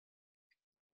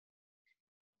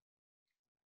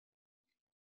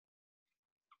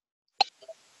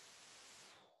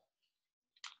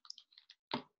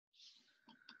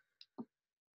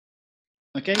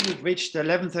Okay, we've reached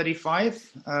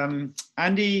 11:35.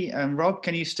 Andy and Rob,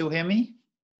 can you still hear me?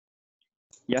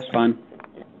 Yes, fine.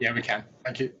 Yeah, we can.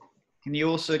 Thank you. Can you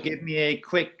also give me a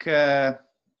quick,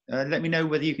 let me know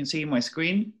whether you can see my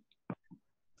screen?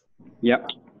 Yep.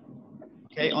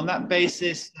 Okay, on that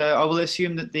basis, I will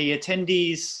assume that the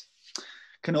attendees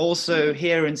can also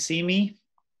hear and see me.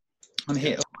 And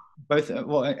hear both,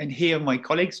 and hear my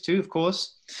colleagues too, of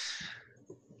course.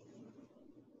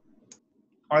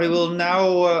 I will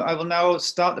now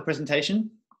start the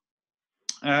presentation.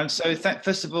 So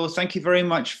first of all, thank you very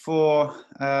much for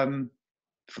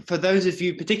those of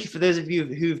you, particularly for those of you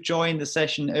who've joined the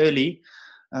session early.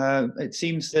 It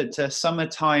seems that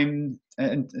summertime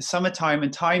and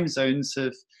time zones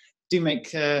do make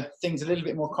things a little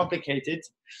bit more complicated.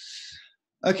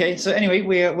 Okay, so anyway,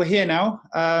 we're here now.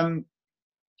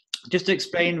 Just to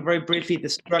explain very briefly the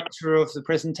structure of the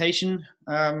presentation,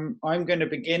 I'm going to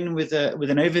begin with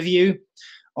an overview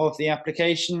of the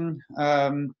application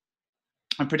and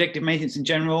predictive maintenance in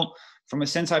general from a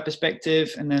Senseye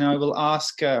perspective, and then I will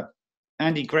ask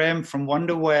Andy Graham from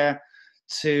Wonderware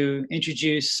to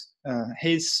introduce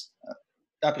his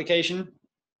application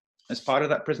as part of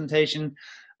that presentation,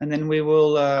 and then we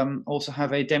will also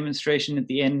have a demonstration at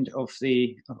the end of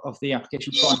the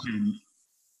application front end.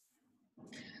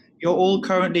 You're all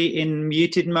currently in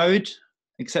muted mode,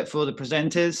 except for the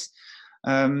presenters.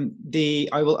 I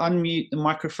will unmute the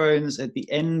microphones at the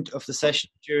end of the session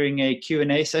during a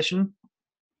Q&A session.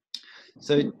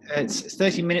 So it's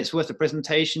 30 minutes worth of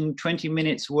presentation, 20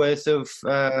 minutes worth of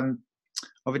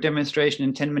a demonstration,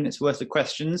 and 10 minutes worth of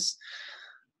questions.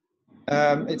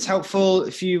 It's helpful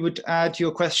if you would add your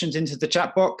questions into the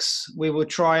chat box. We will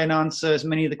try and answer as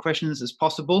many of the questions as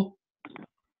possible.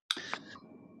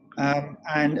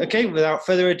 And okay, without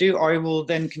further ado, I will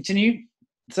then continue.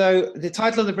 So the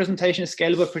title of the presentation is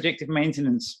Scalable Predictive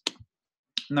Maintenance.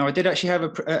 Now, I did actually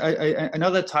have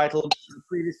another title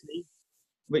previously,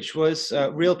 which was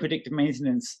Real Predictive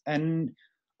Maintenance. And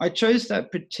I chose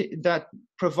that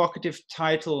provocative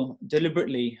title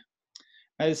deliberately,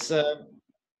 as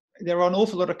there are an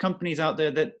awful lot of companies out there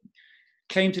that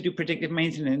claim to do predictive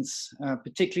maintenance,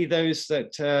 particularly those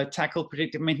that tackle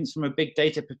predictive maintenance from a big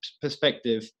data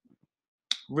perspective.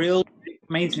 Real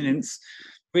maintenance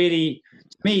really,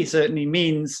 to me, certainly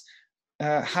means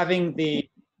having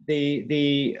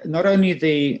not only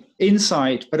the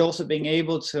insight, but also being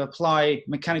able to apply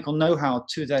mechanical know-how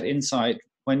to that insight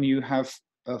when you have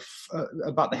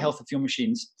about the health of your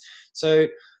machines. So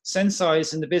Senseye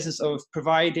is in the business of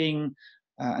providing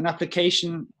an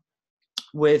application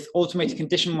with automated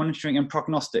condition monitoring and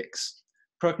prognostics.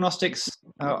 Prognostics,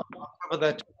 I'll cover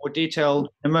that in more detail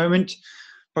in a moment.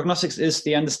 Prognostics is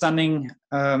the understanding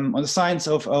or the science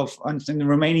of understanding the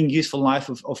remaining useful life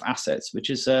of assets, which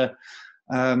is a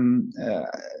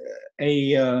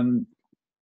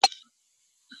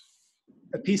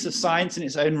piece of science in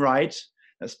its own right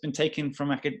that's been taken from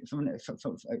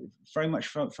very much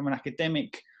from an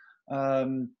academic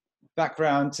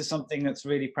background to something that's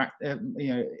really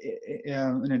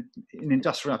an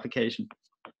industrial application.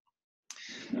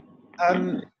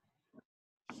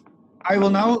 I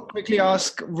will now quickly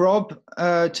ask Rob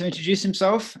to introduce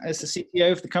himself as the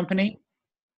CTO of the company.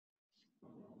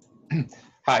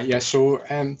 Hi, yeah, so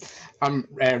I'm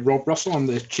Rob Russell. I'm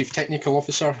the Chief Technical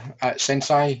Officer at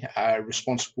Senseye,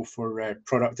 responsible for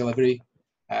product delivery.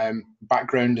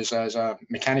 Background is as a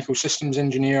mechanical systems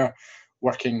engineer,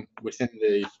 working within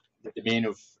the domain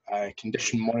of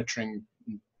condition monitoring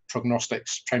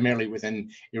prognostics, primarily within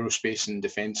aerospace and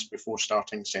defense, before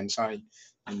starting Senseye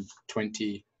in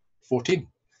 2014.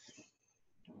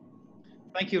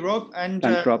 Thank you, Rob. And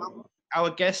thanks, Rob. Our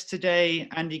guest today,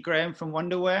 Andy Graham from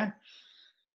Wonderware.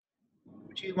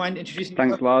 Would you mind introducing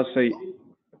Thanks, yourself?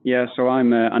 Lars. So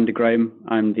I'm Andy Graham.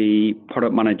 I'm the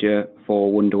product manager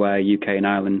for Wonderware UK and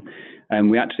Ireland.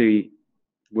 And we actually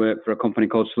work for a company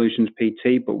called Solutions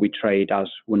PT, but we trade as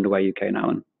Wonderware UK and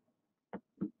Ireland.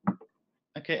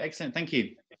 Okay, excellent. Thank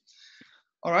you.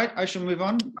 All right, I shall move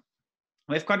on.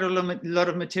 We have quite a lot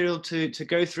of material to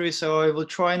go through, so I will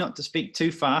try not to speak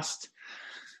too fast.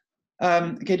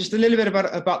 Okay, just a little bit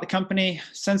about the company.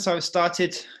 Senseye was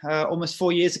started almost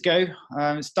 4 years ago.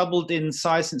 It's doubled in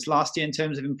size since last year in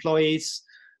terms of employees.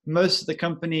 Most of the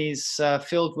company's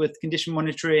filled with condition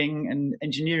monitoring and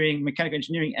engineering, mechanical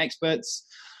engineering experts,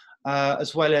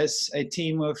 as well as a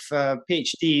team of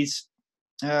PhDs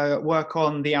work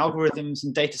on the algorithms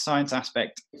and data science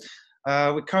aspect.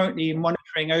 We're currently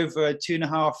monitoring over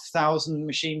 2,500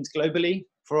 machines globally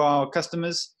for our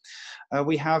customers.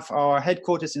 We have our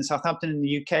headquarters in Southampton in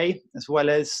the UK, as well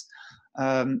as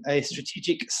a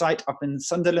strategic site up in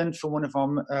Sunderland for one of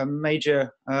our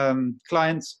major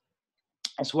clients,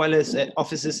 as well as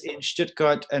offices in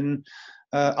Stuttgart and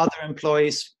other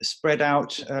employees spread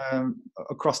out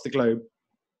across the globe.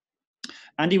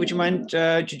 Andy, would you mind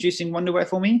introducing Wonderware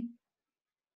for me?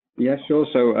 Yeah, sure.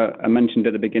 So I mentioned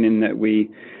at the beginning that we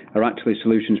are actually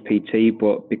Solutions PT,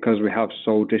 but because we have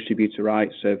sole distributor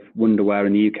rights of Wonderware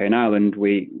in the UK and Ireland,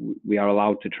 we are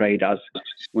allowed to trade as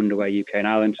Wonderware UK and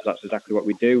Ireland. So that's exactly what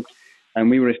we do. And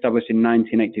we were established in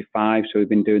 1985, so we've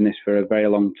been doing this for a very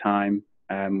long time.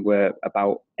 We're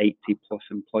about 80 plus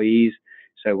employees,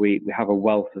 so we have a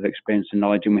wealth of experience and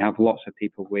knowledge, and we have lots of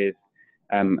people with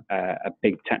a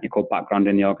big technical background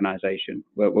in the organisation.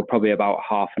 We're probably about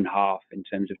half and half in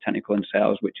terms of technical and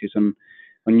sales, which is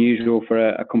unusual for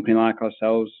a company like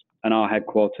ourselves. And our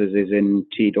headquarters is in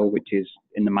Cheadle, which is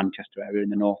in the Manchester area in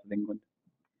the north of England.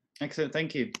 Excellent,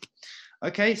 thank you.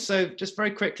 Okay, so just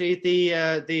very quickly, the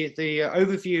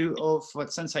overview of what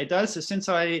Senseye does. So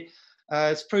Senseye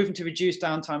has proven to reduce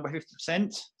downtime by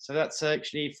 50%. So that's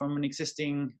actually from an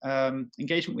existing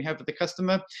engagement we have with the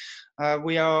customer.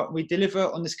 We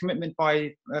deliver on this commitment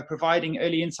by providing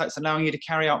early insights, allowing you to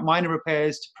carry out minor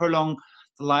repairs to prolong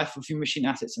the life of your machine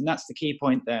assets, and that's the key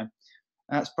point there.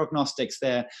 That's prognostics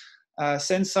there.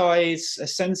 Senseye is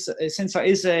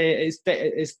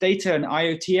data and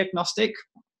IoT agnostic.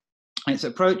 Its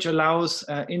approach allows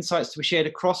insights to be shared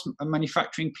across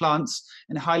manufacturing plants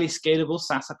in a highly scalable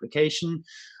SaaS application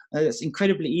that's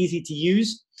incredibly easy to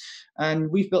use. And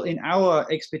we've built in our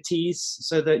expertise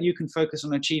so that you can focus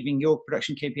on achieving your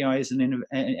production KPIs and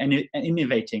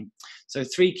innovating. So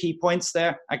 3 key points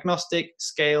there: agnostic,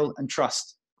 scale, and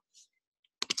trust.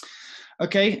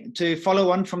 Okay, to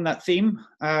follow on from that theme,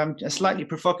 a slightly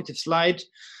provocative slide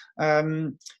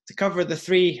to cover the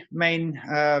 3 main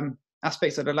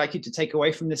aspects that I'd like you to take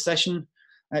away from this session.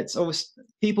 It's always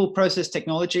people, process,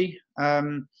 technology.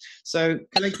 So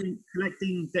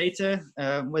collecting data,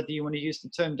 whether you want to use the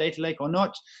term data lake or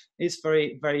not, is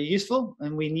very, very useful.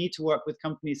 And we need to work with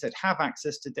companies that have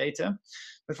access to data.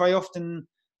 But very often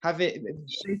having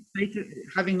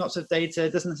lots of data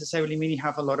doesn't necessarily mean you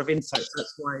have a lot of insights.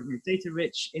 That's why data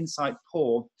rich, insight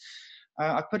poor.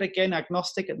 I put again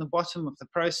agnostic at the bottom of the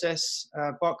process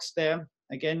box there,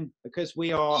 again, because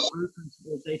we are open to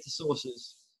all data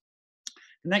sources.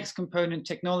 The next component,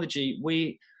 technology,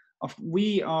 we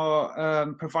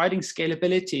are providing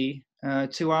scalability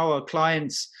to our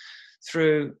clients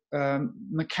through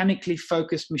mechanically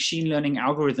focused machine learning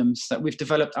algorithms that we've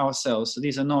developed ourselves. So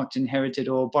these are not inherited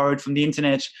or borrowed from the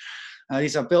internet.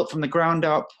 These are built from the ground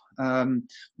up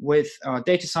with our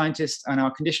data scientists and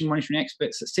our condition monitoring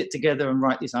experts that sit together and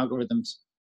write these algorithms.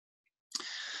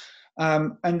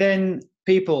 And then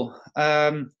people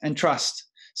and trust.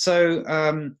 So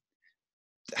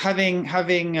having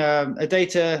the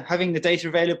data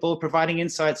available, providing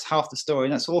insights, half the story.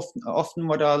 And that's often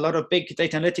what a lot of big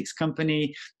data analytics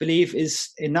company believe is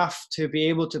enough to be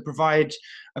able to provide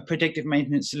a predictive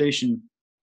maintenance solution.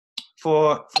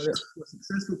 For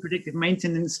successful predictive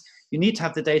maintenance, you need to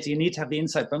have the data, you need to have the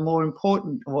insight, but more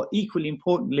important, or equally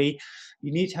importantly,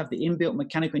 you need to have the inbuilt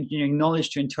mechanical engineering knowledge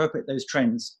to interpret those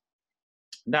trends.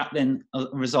 That then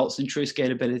results in true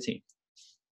scalability.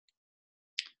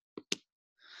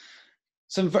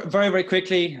 So very, very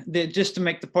quickly, just to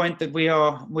make the point that we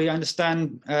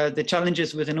understand the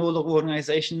challenges within all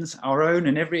organizations. Our own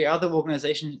and every other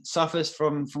organization suffers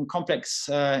from complex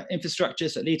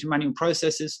infrastructures that lead to manual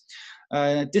processes,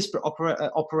 disparate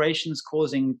operations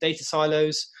causing data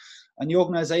silos, and the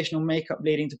organizational makeup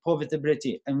leading to poor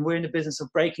visibility. And we're in the business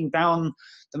of breaking down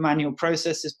the manual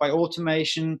processes by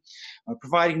automation,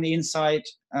 providing the insight,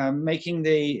 breaking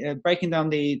down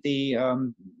the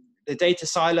data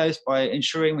silos by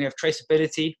ensuring we have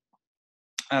traceability,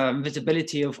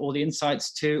 visibility of all the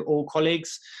insights to all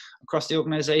colleagues across the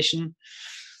organization.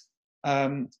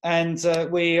 And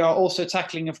we are also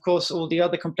tackling, of course, all the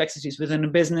other complexities within a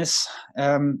business.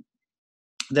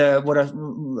 What I've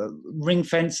ring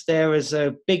fenced there is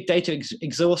a big data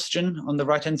exhaustion on the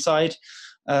right-hand side,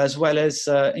 as well as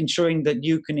ensuring that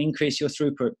you can increase your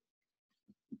throughput,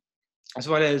 as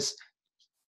well as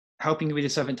helping with the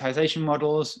servitization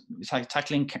models,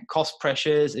 tackling cost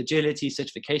pressures, agility,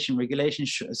 certification, regulation,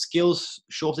 skills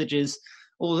shortages,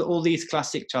 all these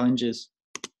classic challenges.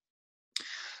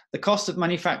 The cost of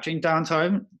manufacturing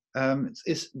downtime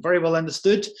is very well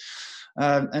understood,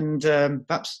 and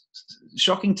perhaps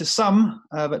shocking to some,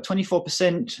 but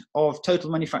 24% of total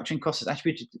manufacturing costs is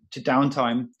attributed to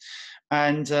downtime,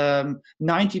 and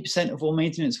 90% of all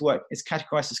maintenance work is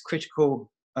categorized as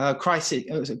critical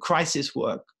crisis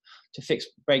work to fix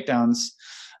breakdowns.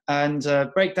 and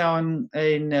breakdown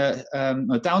in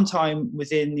or downtime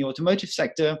within the automotive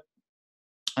sector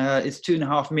is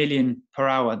 2.5 million per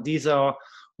hour. These are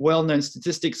well-known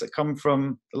statistics that come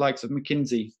from the likes of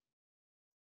McKinsey.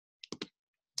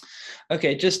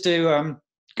 Okay, just to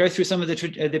go through some of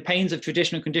the pains of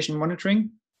traditional condition monitoring.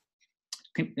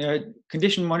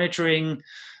 Condition monitoring,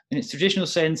 in its traditional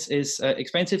sense, is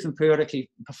expensive and periodically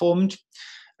performed.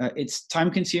 It's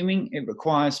time-consuming. It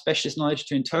requires specialist knowledge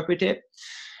to interpret it.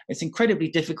 It's incredibly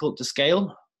difficult to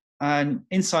scale, and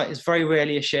insight is very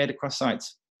rarely shared across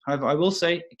sites. However, I will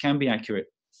say it can be accurate.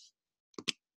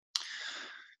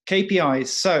 KPIs.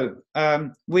 So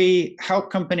we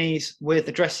help companies with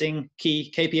addressing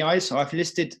key KPIs. So I've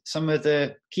listed some of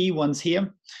the key ones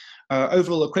here.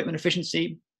 Overall equipment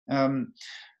efficiency,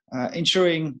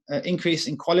 ensuring increase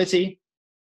in quality,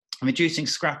 reducing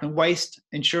scrap and waste,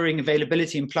 ensuring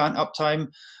availability and plant uptime,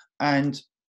 and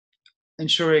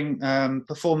ensuring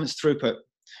performance throughput,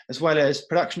 as well as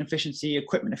production efficiency,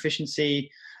 equipment efficiency,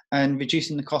 and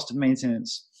reducing the cost of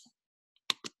maintenance.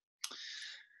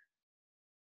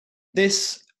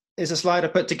 This is a slide I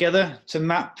put together to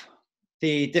map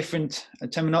the different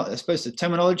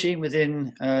terminology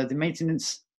within the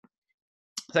maintenance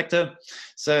sector.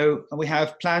 So we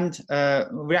have planned,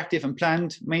 reactive and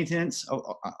planned maintenance.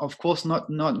 Of course, not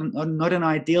an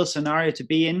ideal scenario to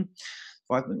be in.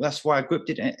 That's why I grouped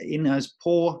it in as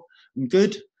poor and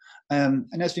good. And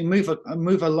as we move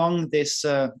along this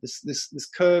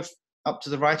curve up to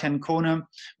the right-hand corner,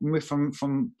 we move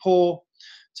from poor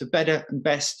to better and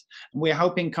best. And we're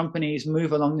helping companies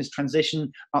move along this transition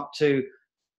up to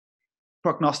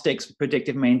prognostics,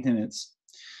 predictive maintenance.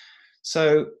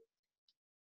 So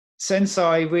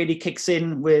Senseye really kicks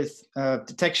in with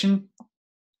detection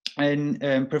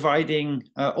and providing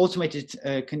automated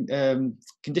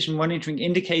condition monitoring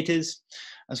indicators,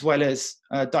 as well as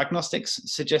diagnostics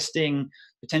suggesting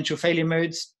potential failure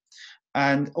modes,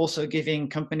 and also giving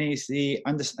companies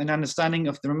an understanding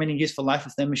of the remaining useful life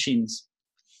of their machines.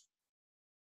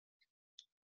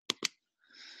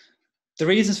 The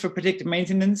reasons for predictive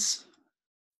maintenance,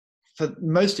 for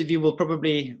most of you will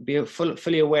probably be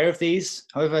fully aware of these.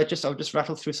 However, I'll just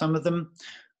rattle through some of them.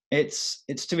 It's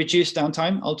to reduce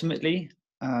downtime ultimately.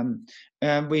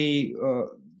 And we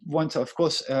want to, of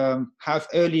course, have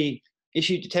early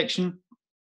issue detection.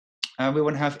 We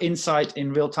want to have insight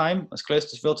in real time, as close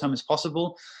to real time as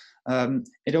possible.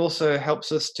 It also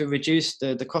helps us to reduce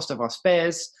the cost of our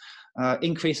spares,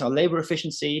 increase our labor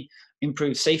efficiency,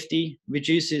 improve safety,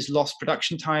 reduces lost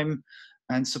production time,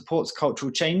 and supports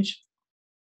cultural change,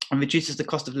 and reduces the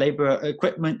cost of labor,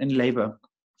 equipment, and labor.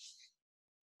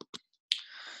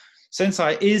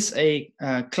 Senseye is a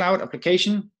cloud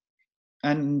application,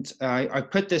 and I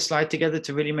put this slide together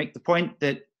to really make the point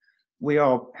that we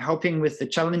are helping with the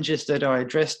challenges that I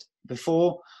addressed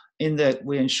before, in that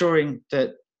we're ensuring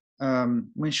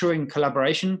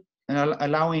collaboration and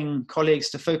allowing colleagues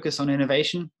to focus on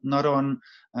innovation, not on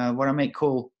what I might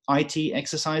call IT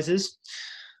exercises.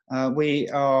 We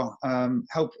are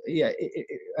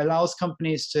it allows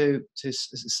companies to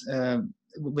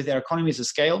with their economies of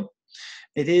scale.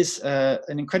 It is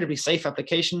an incredibly safe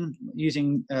application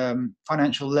using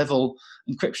financial level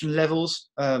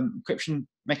encryption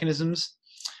mechanisms,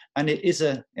 and it's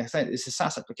a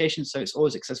SaaS application, so it's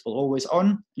always accessible, always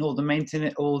on, and all the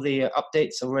maintenance, all the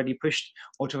updates are already pushed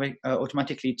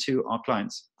automatically to our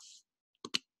clients.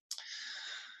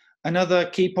 Another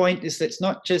key point is that it's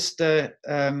not just a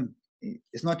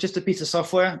piece of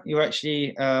software. We're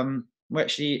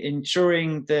actually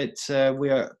ensuring that we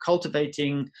are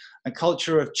cultivating a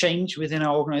culture of change within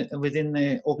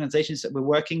the organizations that we're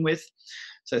working with.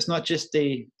 So it's not just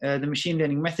the machine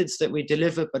learning methods that we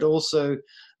deliver, but also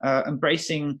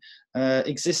embracing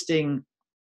existing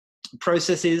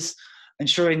processes,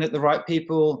 ensuring that the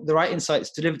right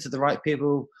insights delivered to the right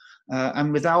people,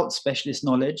 and without specialist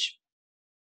knowledge.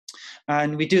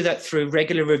 And we do that through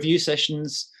regular review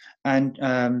sessions and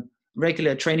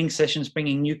regular training sessions,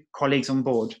 bringing new colleagues on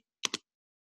board.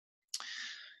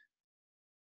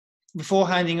 Before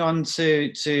handing on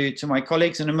to my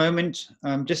colleagues in a moment,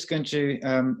 I'm just going to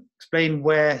explain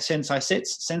where Senseye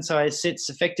sits. Senseye sits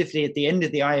effectively at the end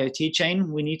of the IoT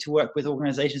chain. We need to work with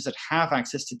organizations that have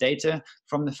access to data,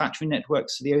 from the factory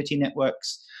networks to the OT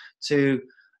networks to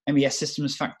MES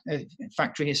systems,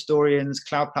 factory historians,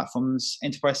 cloud platforms,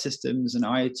 enterprise systems, and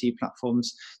IoT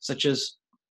platforms such as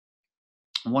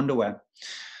Wonderware.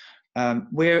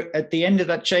 We're at the end of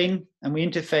that chain, and we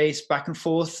interface back and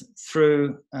forth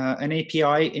through an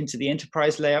API into the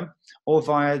enterprise layer, or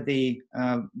via the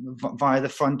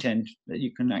front end that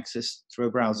you can access through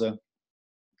a browser.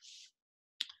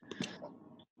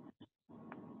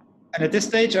 And at this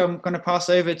stage, I'm going to pass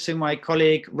over to my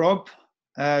colleague, Rob,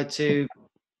 to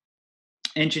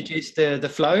introduce the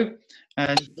flow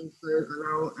and also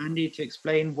allow Andy to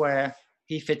explain where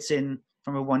he fits in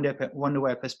from a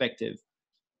Wonderware perspective.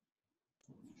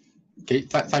 Okay,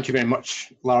 thank you very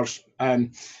much, Lars.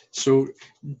 Just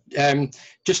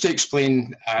to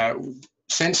explain,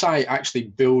 Senseye actually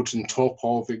builds on top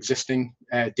of existing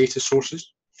data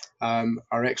sources.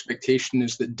 Our expectation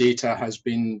is that data has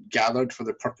been gathered for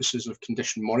the purposes of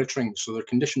condition monitoring. So the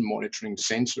condition monitoring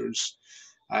sensors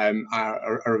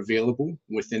are available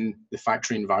within the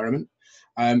factory environment.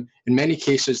 In many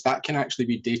cases, that can actually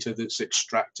be data that's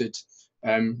extracted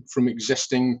from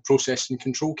existing process and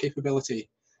control capability.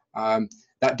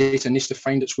 That data needs to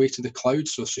find its way to the cloud,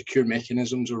 so secure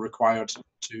mechanisms are required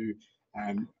to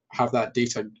have that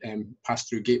data pass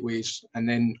through gateways and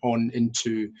then on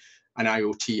into an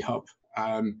IoT hub.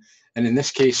 And in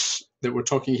this case that we're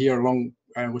talking here along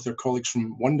with our colleagues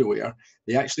from Wonderware,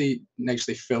 they actually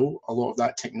nicely fill a lot of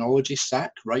that technology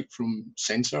stack right from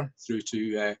sensor through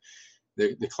to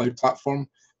the cloud platform,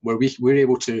 where we're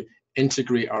able to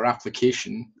integrate our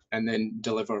application and then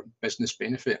deliver business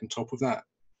benefit on top of that.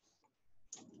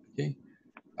 Okay,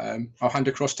 I'll hand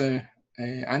across to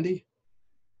Andy.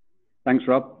 Thanks,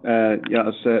 Rob. Yeah,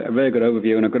 that's a very good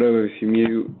overview, and a good overview from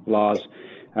you, Lars.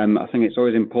 I think it's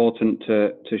always important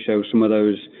to show some of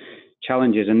those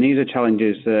challenges, and these are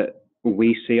challenges that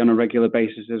we see on a regular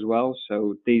basis as well.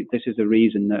 So this is the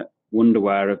reason that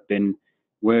Wonderware have been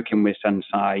working with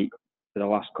Senseye for the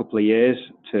last couple of years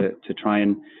to try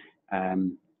and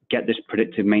get this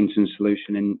predictive maintenance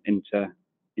solution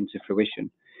into fruition.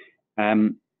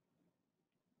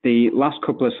 The last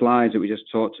couple of slides that we just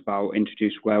talked about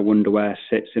introduced where Wonderware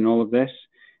sits in all of this.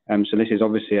 So this is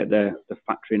obviously at the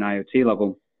factory and IoT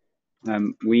level.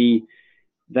 We,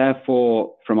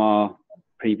 therefore, from our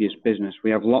previous business,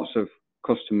 we have lots of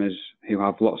customers who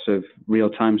have lots of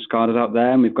real-time SCADAs out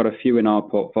there, and we've got a few in our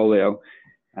portfolio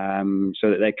so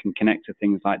that they can connect to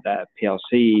things like their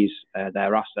PLCs,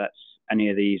 their assets, any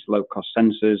of these low-cost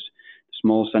sensors,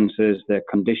 small sensors, the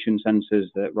condition sensors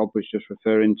that Rob was just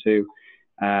referring to.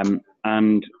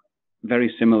 And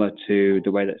very similar to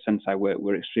the way that Senseye work,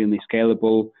 we're extremely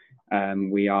scalable.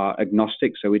 We are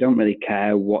agnostic, so we don't really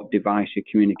care what device you're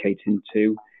communicating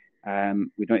to.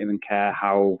 We don't even care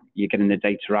how you're getting the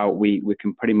data out. We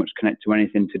can pretty much connect to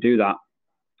anything to do that,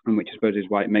 and which I suppose is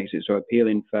why it makes it so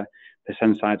appealing for the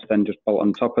Senseye to then just bolt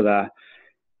on top of there.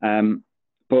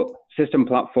 But system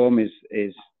platform is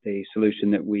the solution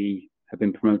that we have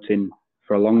been promoting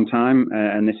for a long time,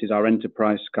 and this is our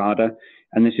enterprise SCADA,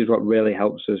 and this is what really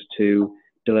helps us to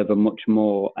deliver much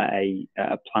more at a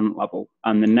plant level.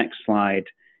 And the next slide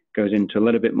goes into a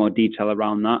little bit more detail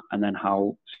around that, and then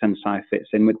how Senseye fits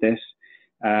in with this.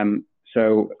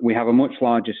 So we have a much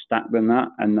larger stack than that,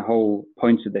 and the whole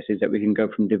point of this is that we can go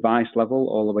from device level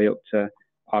all the way up to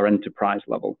our enterprise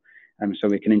level. So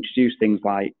we can introduce things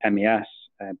like MES,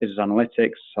 business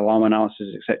analytics, alarm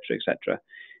analysis, etc.,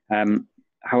 etc.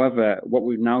 However, what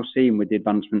we've now seen with the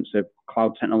advancements of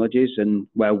cloud technologies and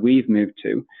where we've moved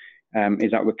to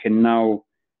is that we can now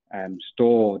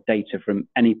store data from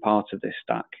any part of this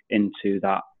stack into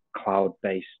that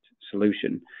cloud-based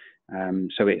solution.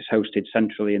 So it's hosted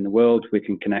centrally in the world. We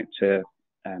can connect to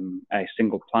a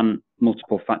single plant,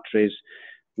 multiple factories,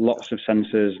 lots of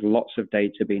sensors, lots of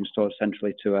data being stored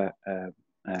centrally to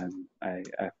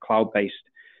a cloud-based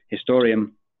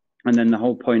historian. And then the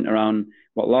whole point around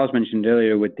what Lars mentioned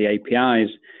earlier with the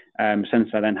APIs,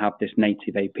 Senseye then have this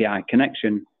native API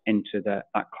connection into that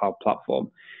cloud platform.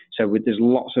 So there's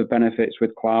lots of benefits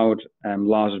with cloud.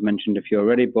 Lars has mentioned a few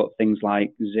already, but things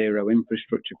like zero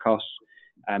infrastructure costs.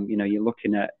 You're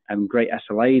looking at great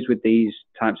SLAs with these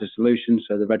types of solutions,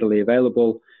 so they're readily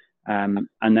available. And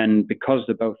then because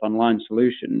they're both online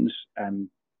solutions,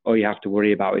 all you have to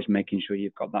worry about is making sure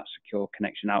you've got that secure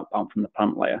connection outbound from the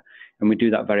plant layer. And we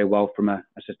do that very well from a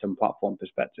system platform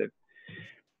perspective.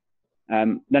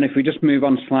 Then if we just move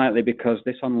on slightly, because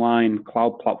this online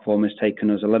cloud platform has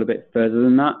taken us a little bit further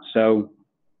than that. So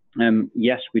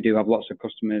yes, we do have lots of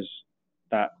customers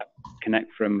that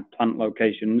connect from plant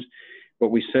locations, but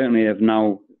we certainly have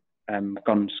now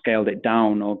scaled it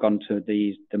down or gone to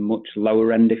the much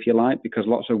lower end, if you like, because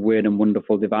lots of weird and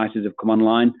wonderful devices have come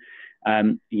online.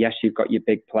 Yes, you've got your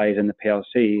big players in the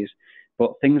PLCs,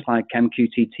 but things like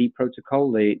MQTT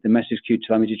protocol, the message queue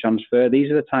telemetry transfer, these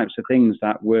are the types of things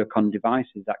that work on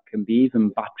devices that can be even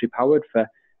battery powered for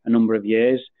a number of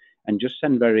years and just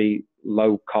send very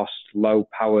low cost, low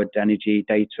powered energy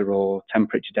data or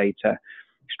temperature data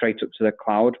straight up to the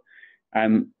cloud.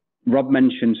 Rob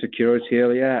mentioned security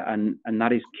earlier, and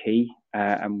that is key.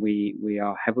 and we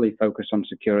are heavily focused on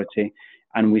security,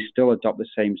 and we still adopt the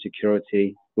same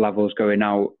security levels going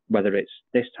out, whether it's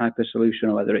this type of solution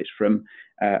or whether it's from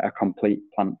a complete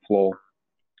plant floor.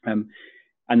 And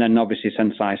then obviously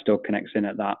Senseye still connects in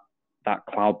at that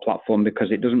cloud platform,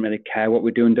 because it doesn't really care what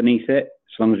we do underneath it.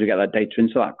 As long as we get that data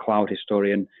into that cloud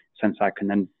historian, Senseye can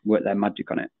then work their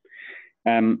magic on it.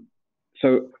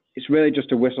 So it's really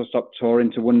just a whistle-stop tour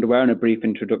into Wonderware and a brief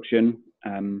introduction.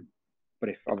 But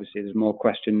if obviously there's more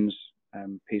questions,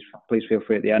 please feel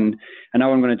free at the end. And now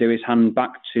what I'm going to do is hand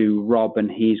back to Rob,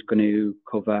 and he's going to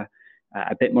cover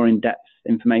a bit more in-depth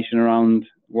information around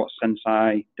what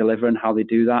Senseye deliver and how they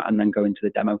do that, and then go into the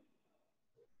demo.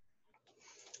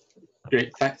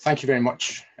 Great, thank you very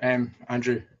much,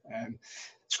 Andrew.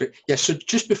 That's great. Yeah, so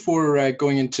just before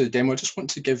going into the demo, I just want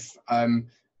to give a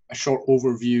short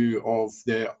overview of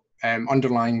the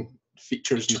underlying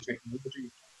features and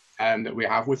technology that we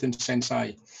have within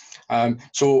Senseye.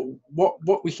 So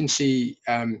what we can see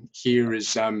here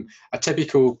is a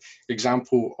typical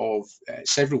example of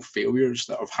several failures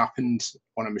that have happened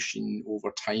on a machine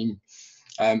over time.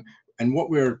 And what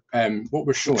we're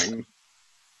showing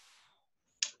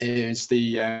is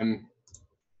in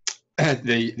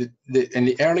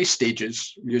the early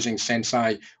stages using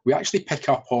Senseye, we actually pick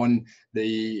up on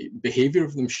the behavior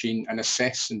of the machine and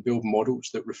assess and build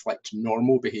models that reflect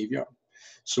normal behavior.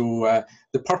 So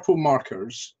the purple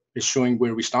markers is showing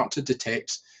where we start to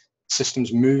detect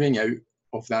systems moving out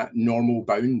of that normal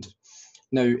bound.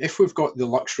 Now, if we've got the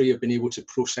luxury of being able to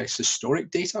process historic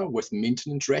data with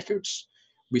maintenance records,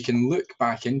 we can look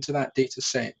back into that data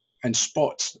set and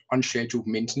spot unscheduled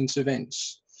maintenance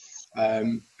events.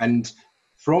 And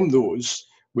from those,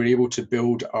 we're able to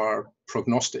build our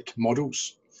prognostic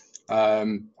models.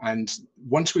 And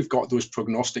once we've got those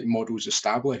prognostic models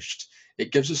established,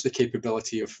 it gives us the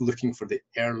capability of looking for the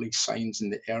early signs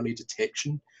and the early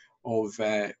detection of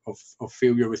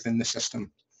failure within the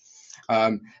system.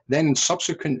 Then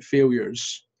subsequent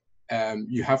failures,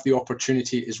 you have the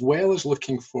opportunity, as well as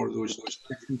looking for those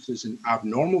differences in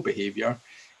abnormal behavior,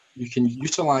 you can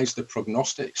utilize the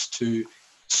prognostics to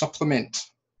supplement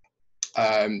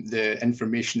the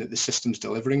information that the system's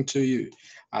delivering to you,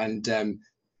 and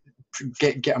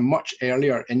get a much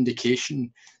earlier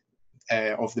indication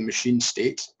of the machine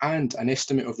state and an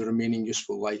estimate of the remaining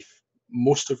useful life.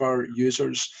 Most of our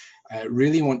users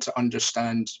really want to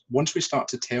understand, once we start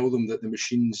to tell them that the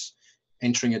machine's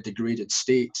entering a degraded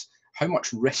state, how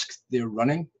much risk they're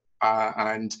running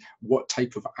and what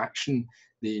type of action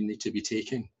they need to be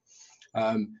taking.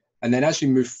 And then as you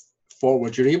move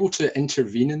forward, you're able to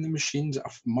intervene in the machines at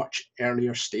a much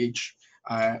earlier stage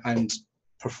and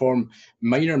perform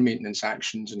minor maintenance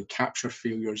actions and capture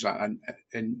failures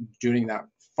during that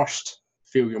first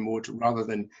failure mode, rather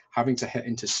than having to hit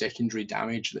into secondary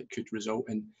damage that could result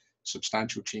in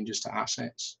substantial changes to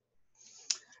assets.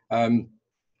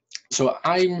 So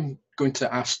I'm going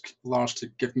to ask Lars to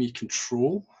give me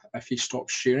control if he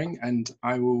stops sharing, and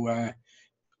I will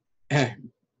give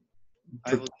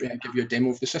you a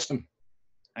demo of the system.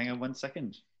 Hang on 1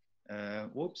 second.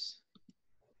 Whoops.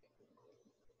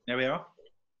 There we are.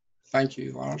 Thank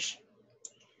you, Lars.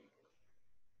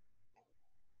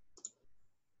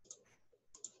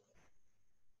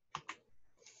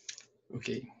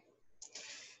 Okay.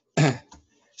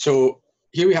 So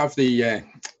here we have the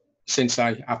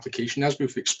Senseye application. As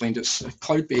we've explained, it's a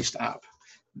cloud-based app.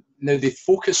 Now, the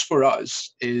focus for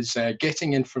us is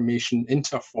getting information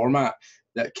into a format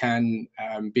that can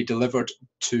be delivered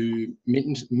to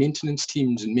maintenance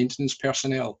teams and maintenance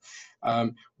personnel.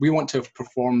 We want to have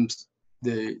performed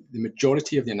the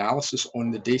majority of the analysis on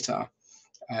the data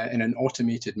in an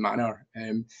automated manner.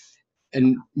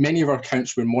 In many of our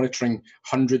accounts, we're monitoring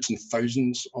hundreds and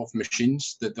thousands of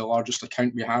machines. The largest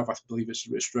account we have, I believe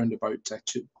it's around about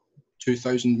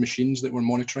 2,000 machines that we're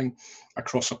monitoring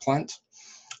across a plant.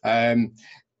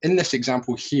 In this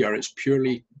example here, it's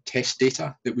purely test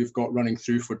data that we've got running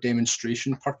through for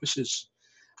demonstration purposes.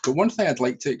 But one thing I'd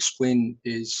like to explain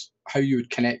is how you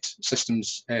would connect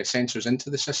sensors into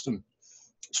the system.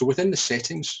 So within the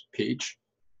settings page,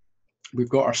 we've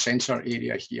got our sensor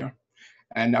area here.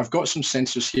 And I've got some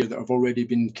sensors here that have already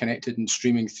been connected and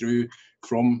streaming through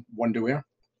from Wonderware.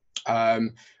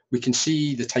 We can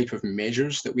see the type of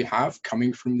measures that we have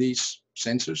coming from these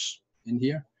sensors in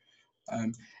here.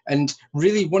 And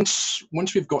really, once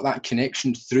we've got that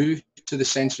connection through to the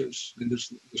sensors, then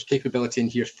there's capability in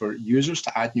here for users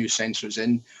to add new sensors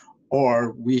in,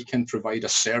 or we can provide a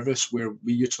service where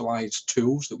we utilize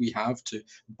tools that we have to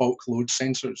bulk load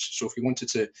sensors. So if we wanted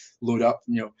to load up,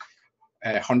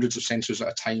 hundreds of sensors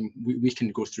at a time, we can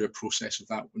go through a process of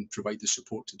that and provide the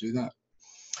support to do that.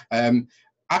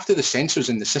 After the sensors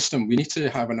in the system, we need to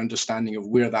have an understanding of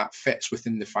where that fits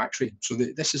within the factory. So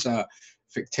this is a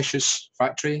fictitious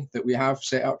factory that we have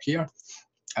set up here.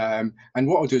 And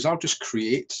what I'll do is I'll just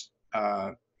create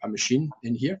a machine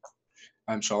in here.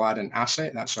 So I'll add an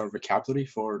asset, that's our vocabulary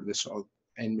for this sort of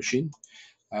end machine.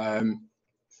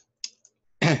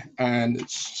 And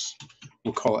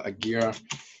we'll call it a gear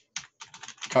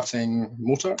cutting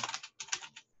motor.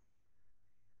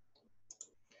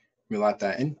 We'll add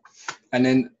that in. And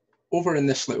then over in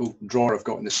this little drawer I've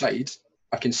got on the side,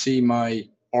 I can see my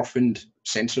orphaned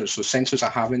sensors. So sensors I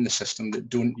have in the system that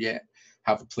don't yet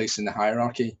have a place in the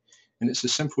hierarchy. And it's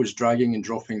as simple as dragging and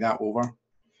dropping that over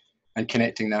and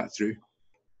connecting that through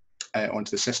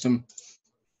onto the system.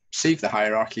 Save the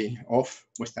hierarchy off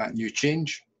with that new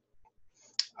change.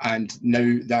 And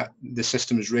now that the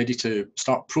system is ready to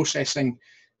start processing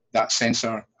that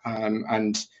sensor,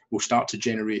 and we'll start to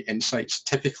generate insights.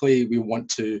 Typically, we want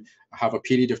to have a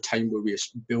period of time where we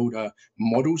build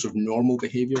models of normal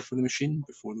behavior for the machine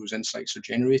before those insights are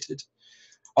generated.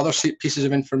 Other pieces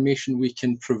of information we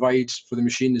can provide for the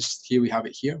machine is here, we have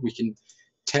it here. We can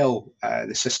tell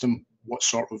the system what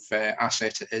sort of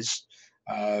asset it is.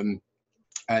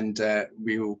 And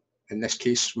we'll, in this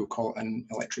case, we'll call it an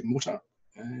electric motor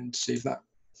and save that.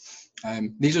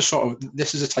 These are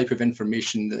this is a type of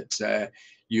information that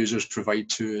users provide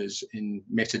to us in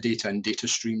metadata and data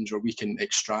streams, or we can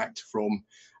extract from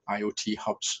IoT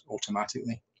hubs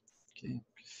automatically. Okay.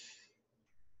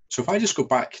 So if I just go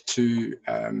back to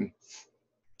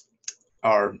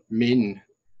our main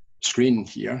screen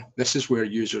here, this is where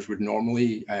users would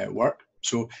normally work.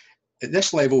 So at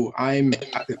this level, I'm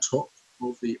at the top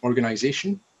of the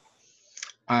organization,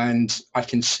 and I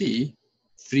can see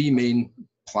 3 main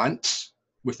plants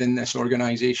within this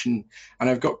organization, and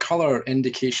I've got color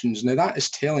indications. Now that is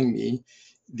telling me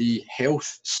the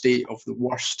health state of the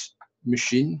worst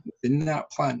machine within that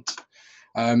plant.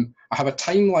 I have a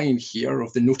timeline here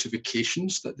of the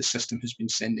notifications that the system has been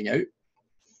sending out.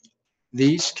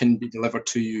 These can be delivered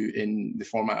to you in the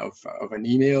format of an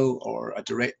email or a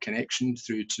direct connection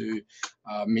through to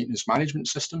a maintenance management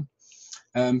system.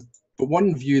 But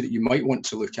one view that you might want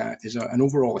to look at is an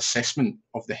overall assessment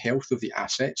of the health of the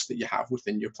assets that you have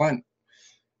within your plant.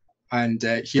 And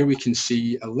here we can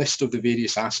see a list of the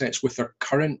various assets with their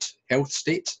current health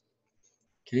state.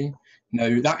 Okay.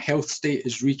 Now that health state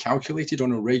is recalculated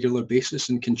on a regular basis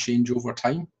and can change over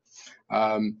time.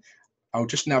 I'll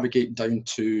just navigate down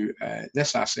to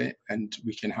this asset, and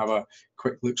we can have a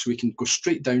quick look. So we can go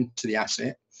straight down to the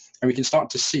asset, and we can start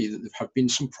to see that there have been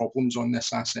some problems on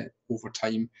this asset over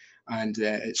time and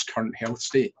its current health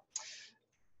state.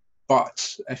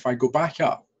 But if I go back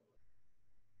up,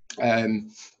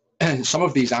 some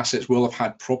of these assets will have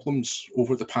had problems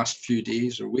over the past few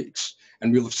days or weeks,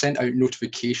 and we'll have sent out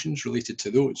notifications related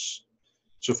to those.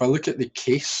 So if I look at the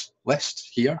case list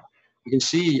here, you can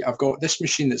see I've got this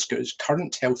machine that's got its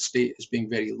current health state as being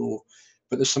very low,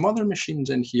 but there's some other machines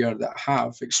in here that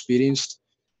have experienced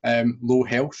low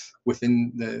health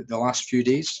within the last few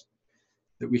days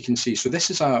that we can see. So this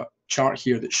is a chart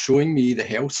here that's showing me the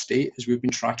health state as we've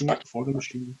been tracking it for the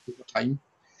machine over time.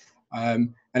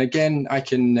 And again, I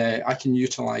can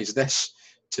utilize this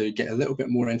to get a little bit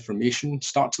more information,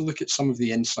 start to look at some of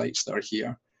the insights that are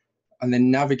here, and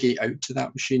then navigate out to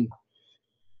that machine.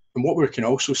 And what we can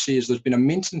also see is there's been a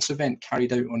maintenance event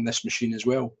carried out on this machine as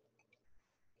well.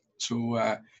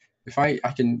 So if I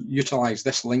can utilize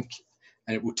this link,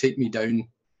 and it will take me down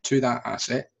to that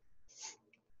asset,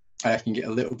 and I can get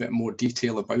a little bit more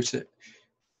detail about it.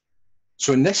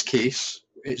 So in this case,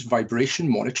 it's vibration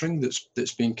monitoring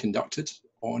that's being conducted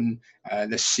on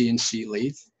this CNC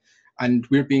lathe, and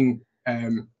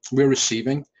we're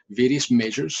receiving various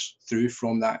measures through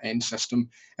from that end system,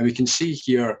 and we can see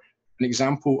here an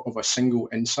example of a single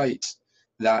insight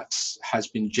that has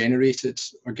been generated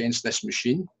against this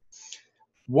machine.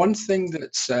 One thing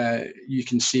that you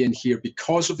can see in here,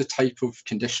 because of the type of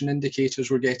condition indicators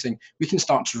we're getting, we can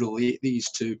start to relate these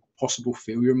to possible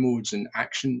failure modes and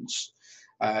actions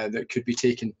that could be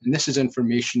taken. And this is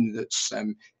information that's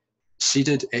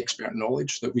seeded expert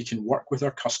knowledge that we can work with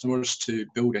our customers to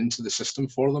build into the system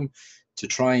for them to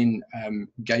try and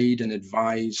guide and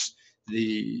advise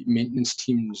the maintenance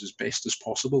teams as best as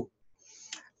possible.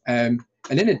 And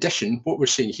in addition, what we're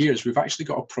seeing here is we've actually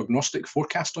got a prognostic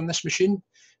forecast on this machine.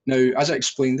 Now, as I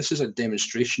explained, this is a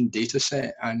demonstration data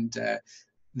set, and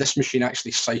this machine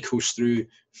actually cycles through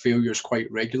failures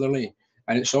quite regularly.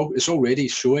 And it's already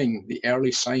showing the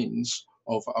early signs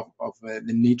of the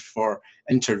need for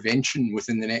intervention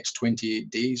within the next 28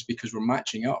 days, because we're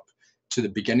matching up to the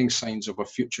beginning signs of a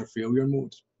future failure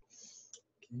mode.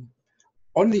 Okay.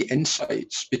 On the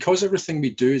insights, because everything we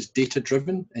do is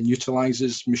data-driven and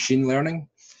utilizes machine learning,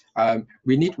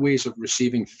 we need ways of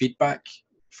receiving feedback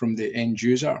from the end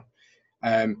user.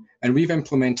 And we've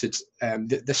implemented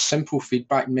this simple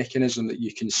feedback mechanism that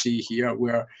you can see here,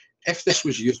 where if this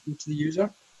was useful to the user,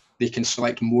 they can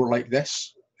select more like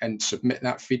this and submit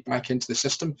that feedback into the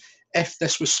system. If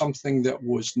this was something that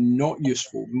was not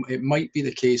useful, it might be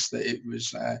the case that it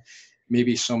was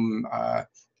maybe some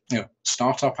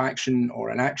startup action or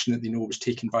an action that they know was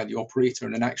taken by the operator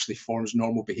and it actually forms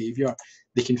normal behavior,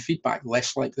 they can feedback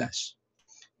less like this.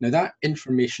 Now that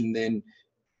information then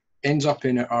ends up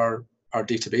in our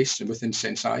database within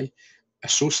Senseye,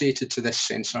 associated to this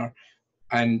sensor,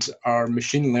 and our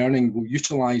machine learning will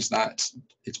utilize that.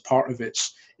 It's part of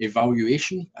its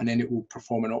evaluation, and then it will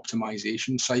perform an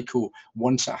optimization cycle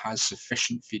once it has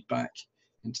sufficient feedback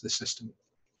into the system.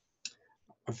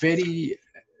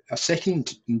 A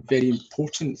second very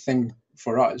important thing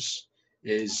for us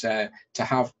is to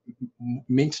have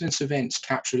maintenance events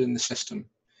captured in the system.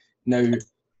 Now,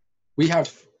 we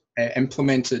have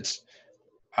implemented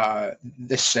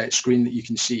this screen that you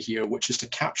can see here, which is to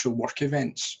capture work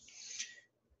events.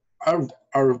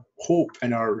 Our hope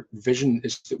and our vision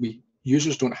is that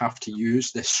users don't have to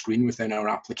use this screen within our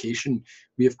application.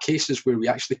 We have cases where we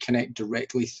actually connect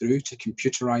directly through to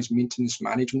computerized maintenance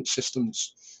management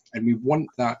systems, and we want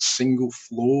that single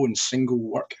flow and single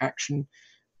work action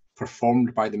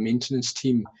performed by the maintenance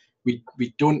team. We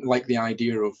don't like the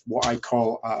idea of what I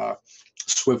call a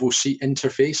swivel seat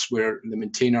interface, where the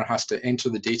maintainer has to enter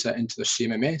the data into their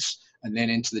CMMS and then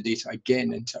enter the data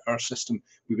again into our system.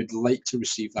 We would like to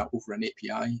receive that over an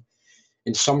API.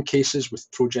 In some cases, with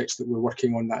projects that we're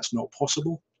working on, that's not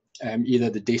possible. Either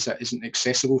the data isn't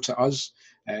accessible to us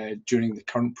during the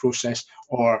current process,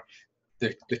 or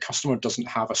the customer doesn't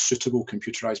have a suitable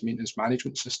computerized maintenance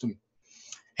management system.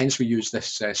 Hence, we use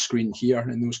this screen here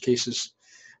in those cases.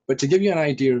 But to give you an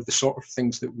idea of the sort of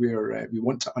things that we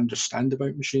want to understand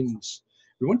about machines,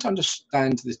 we want to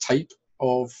understand the type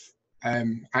of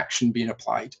action being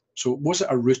applied. So was it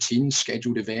a routine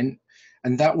scheduled event?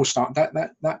 And that will start,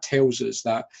 that tells us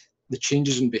that the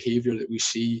changes in behavior that we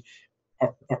see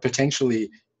are potentially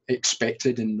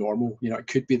expected and normal. It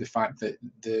could be the fact that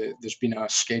there's been a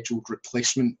scheduled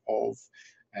replacement of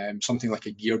something like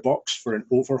a gearbox for an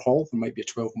overhaul. There might be a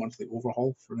 12-monthly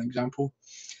overhaul, for an example.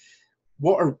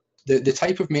 What are the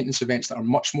type of maintenance events that are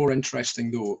much more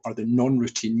interesting, though, are the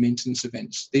non-routine maintenance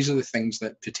events. These are the things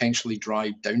that potentially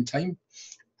drive downtime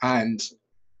and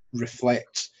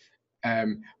reflect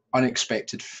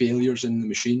unexpected failures in the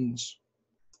machines.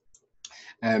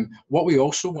 What we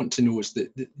also want to know is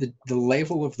the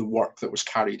level of the work that was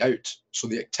carried out. So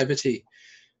the activity,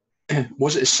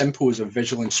 was it as simple as a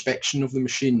visual inspection of the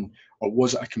machine, or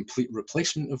was it a complete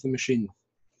replacement of the machine?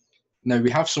 Now,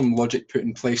 we have some logic put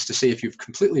in place to say if you've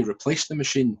completely replaced the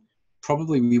machine,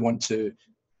 probably we want to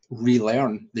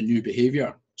relearn the new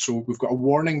behavior. So we've got a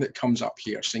warning that comes up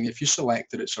here saying if you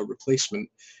select that it's a replacement,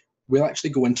 we'll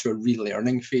actually go into a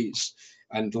relearning phase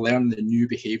and learn the new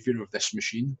behavior of this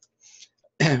machine.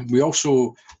 We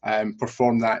also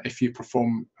perform that if you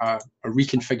perform a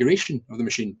reconfiguration of the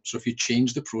machine. So if you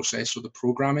change the process or the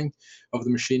programming of the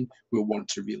machine, we'll want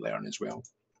to relearn as well.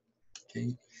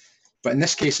 Okay. But in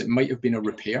this case, it might have been a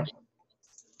repair.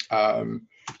 We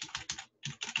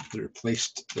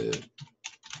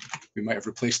might have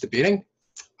replaced the bearing.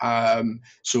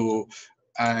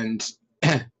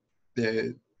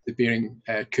 The bearing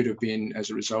could have been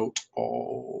as a result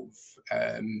of,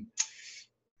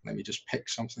 let me just pick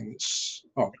something that's,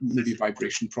 maybe a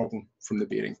vibration problem from the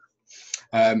bearing.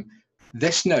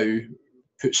 This now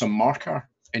puts a marker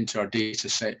into our data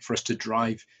set for us to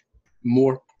drive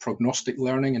more prognostic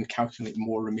learning and calculate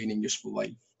more remaining useful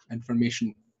life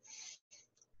information.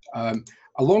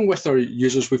 Along with our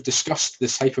users, we've discussed the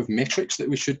type of metrics that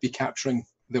we should be capturing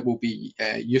that will be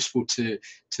useful to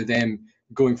them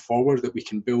going forward, that we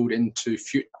can build into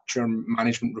future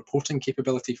management reporting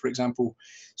capability, for example.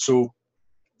 So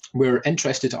we're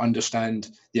interested to understand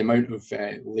the amount of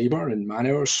labor and man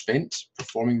hours spent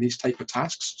performing these type of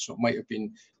tasks. So it might have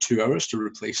been 2 hours to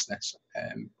replace this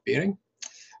bearing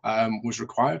was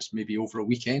required, maybe over a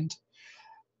weekend.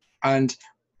 And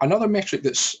another metric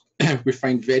that's we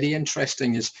find very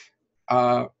interesting is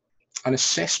an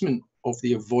assessment of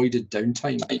the avoided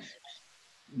downtime.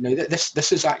 Now,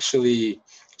 this is actually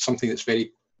something that's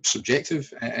very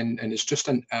subjective, and it's just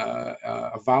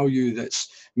a value that's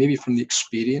maybe from the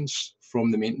experience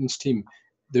from the maintenance team.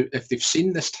 If they've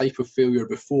seen this type of failure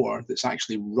before that's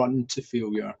actually run to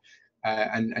failure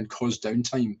and caused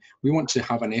downtime, we want to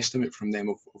have an estimate from them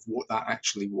of what that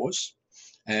actually was.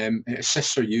 It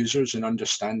assists our users in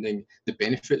understanding the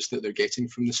benefits that they're getting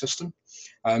from the system.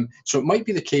 So it might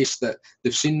be the case that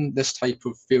they've seen this type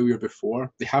of failure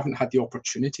before. They haven't had the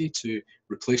opportunity to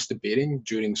replace the bearing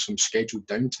during some scheduled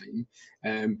downtime.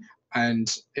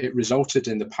 And it resulted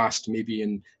in the past maybe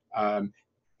in a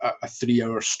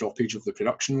 3-hour stoppage of the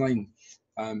production line.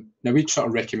 Now we'd sort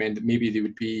of recommend that maybe they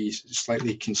would be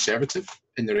slightly conservative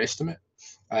in their estimate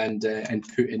and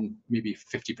put in maybe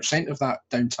 50% of that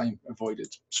downtime avoided.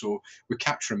 So we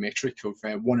capture a metric of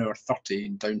 1 hour 30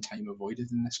 in downtime avoided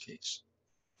in this case.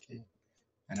 Okay,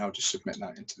 and I'll just submit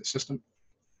that into the system.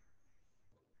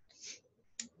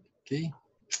 Okay.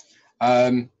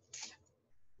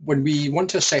 When we want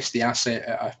to assess the asset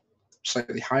at a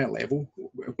slightly higher level,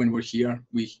 when we're here,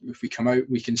 if we come out,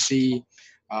 we can see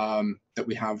that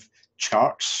we have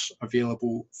charts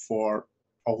available for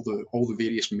all the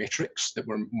various metrics that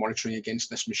we're monitoring against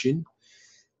this machine.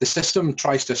 The system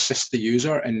tries to assist the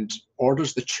user and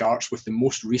orders the charts with the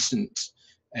most recent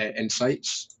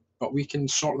insights, but we can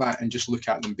sort that and just look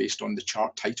at them based on the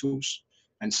chart titles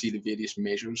and see the various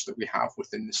measures that we have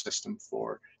within the system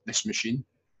for this machine.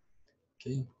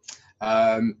 Okay.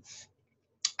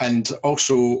 And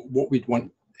also what we'd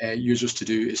want users to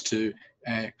do is to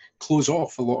close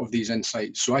off a lot of these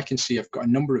insights. So I can see I've got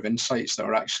a number of insights that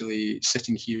are actually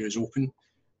sitting here as open.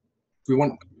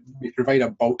 We provide a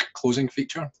bulk closing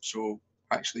feature. So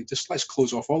actually just let's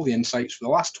close off all the insights for the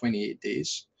last 28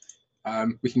 days.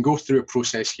 We can go through a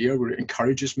process here where it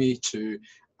encourages me to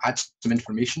add some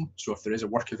information. So if there is a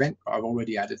work event, I've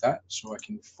already added that, so I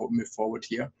can move forward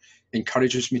here. It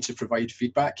encourages me to provide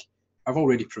feedback. I've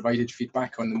already provided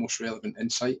feedback on the most relevant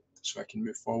insight, so I can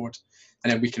move forward.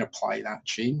 And then we can apply that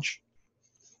change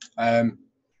and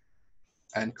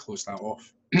close that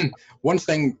off. One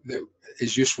thing that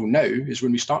is useful now is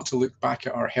when we start to look back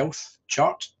at our health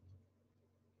chart.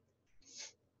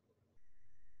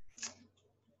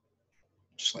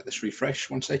 Just let this refresh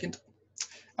 1 second.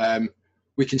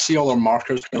 We can see all our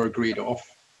markers that are grayed off,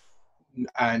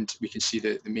 and we can see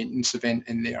the maintenance event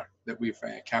in there that we've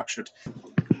captured.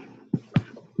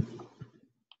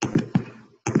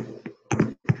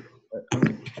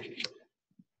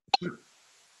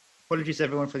 Apologies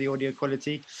everyone for the audio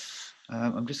quality.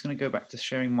 I'm just going to go back to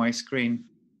sharing my screen.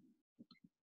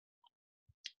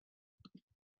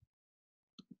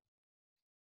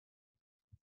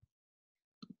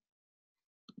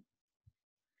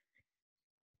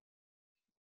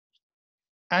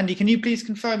 Andy, can you please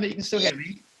confirm that you can still hear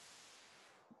me?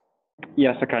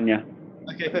 Yes, I can, yeah.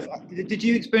 Okay, perfect. Did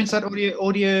you experience that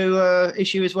audio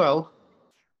issue as well?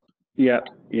 Yeah,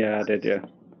 I did, yeah.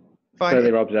 Fine.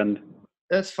 Clearly Rob's end.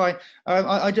 That's fine.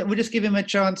 We'll just give him a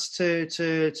chance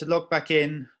to log back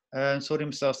in and sort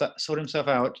himself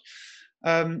out.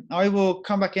 I will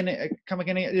come back in at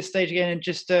this stage again and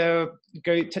just go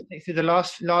take through the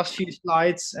last few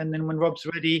slides, and then when Rob's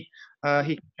ready,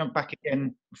 he can jump back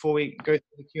again before we go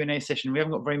through the Q&A session. We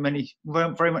haven't got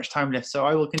very much time left, so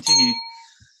I will continue.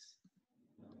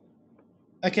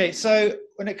 Okay, so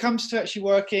when it comes to actually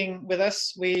working with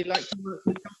us, we like to work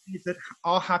with companies that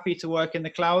are happy to work in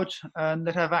the cloud and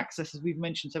that have access, as we've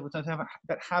mentioned several times,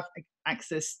 that have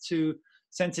access to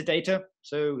sensor data.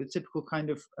 So the typical kind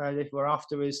of data we're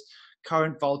after is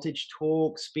current, voltage,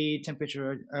 torque, speed,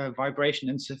 temperature, vibration,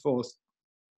 and so forth,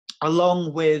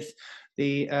 along with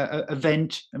the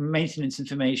event and maintenance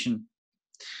information.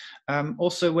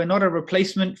 Also, we're not a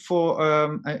replacement for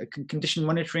a condition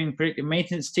monitoring predictive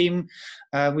maintenance team.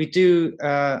 We do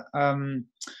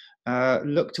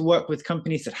look to work with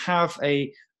companies that have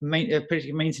a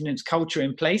predictive maintenance culture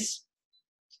in place.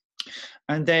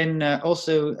 And then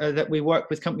also that we work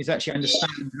with companies that actually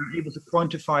understand and are able to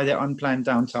quantify their unplanned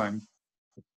downtime.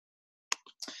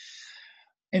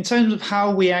 In terms of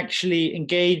how we actually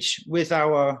engage with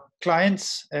our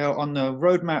clients on the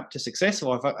roadmap to success,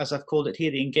 or as I've called it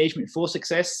here, the engagement for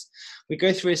success, we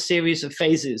go through a series of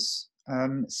phases,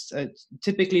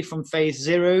 typically from phase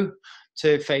 0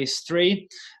 to phase 3.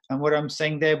 And what I'm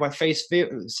saying there by phase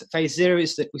 0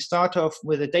 is that we start off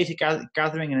with a data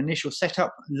gathering and initial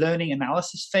setup, learning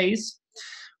analysis phase,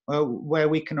 where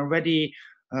we can already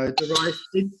derive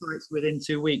insights within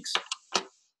 2 weeks.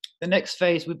 The next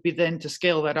phase would be then to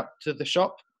scale that up to the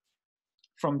shop,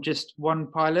 from just one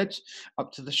pilot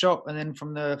up to the shop, and then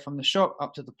from the shop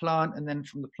up to the plant, and then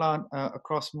from the plant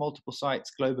across multiple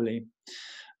sites globally.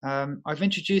 I've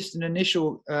introduced an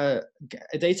initial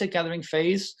data gathering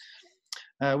phase,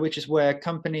 which is where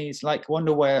companies like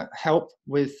Wonderware help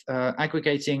with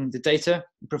aggregating the data,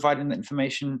 providing the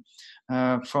information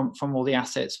from all the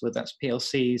assets, whether that's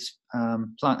PLCs,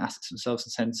 plant assets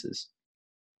themselves, and sensors.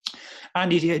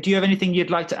 Andy, do you have anything you'd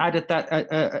like to add at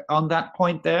that on that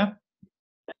point there?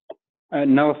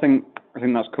 No, I think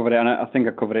that's covered it, and I think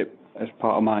I covered it as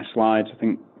part of my slides. I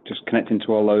think just connecting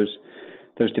to all those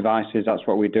devices, that's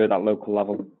what we do at that local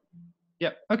level.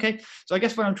 Yeah. Okay. So I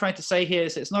guess what I'm trying to say here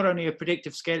is it's not only a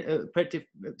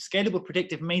scalable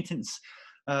predictive maintenance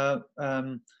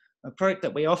a product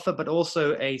that we offer, but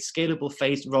also a scalable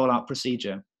phased rollout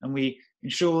procedure. And we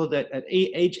ensure that at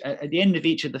the end of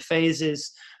each of the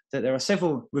phases, that there are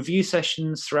several review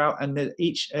sessions throughout, and that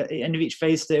at the end of each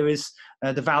phase there is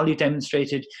the value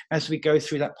demonstrated as we go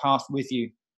through that path with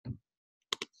you.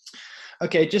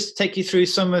 Okay, just to take you through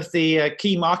some of the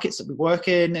key markets that we work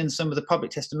in and some of the public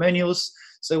testimonials.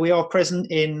 So we are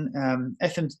present in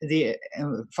the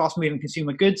fast-moving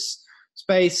consumer goods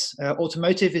space.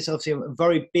 Automotive is obviously a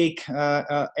very big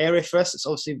area for us. It's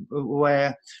obviously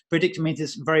where predictive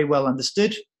maintenance is very well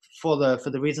understood for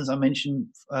the reasons I mentioned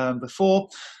before.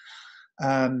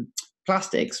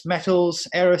 Plastics, metals,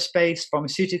 aerospace,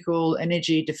 pharmaceutical,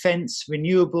 energy, defense,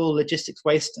 renewable, logistics,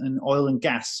 waste, and oil and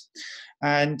gas.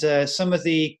 And some of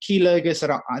the key logos that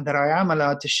I am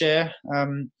allowed to share,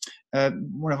 one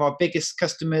of our biggest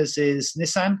customers is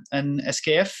Nissan and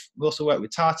SKF. We also work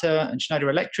with Tata and Schneider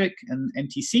Electric and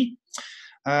MTC.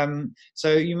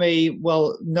 So you may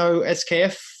well know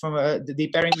SKF from the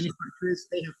bearing manufacturers.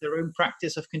 They have their own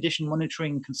practice of condition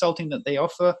monitoring consulting that they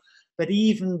offer. But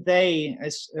even they,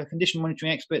 as condition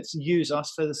monitoring experts, use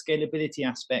us for the scalability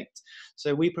aspect.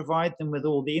 So we provide them with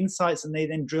all the insights, and they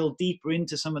then drill deeper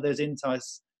into some of those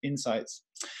insights.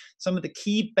 Some of the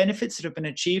key benefits that have been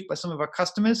achieved by some of our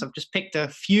customers, I've just picked a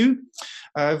few.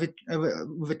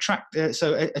 We've attracted,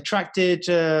 so our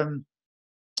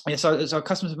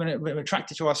customers have been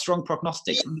attracted to our strong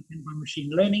prognostics underpinned by machine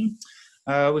learning.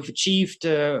 We've achieved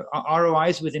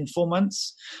ROIs within 4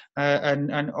 months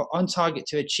and on target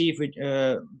to achieve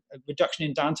a reduction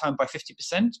in downtime by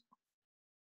 50%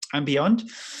 and beyond.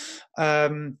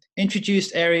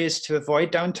 Introduced areas to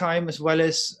avoid downtime, as well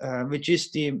as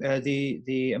reduce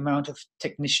the amount of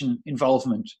technician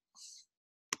involvement.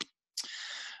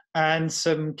 And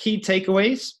some key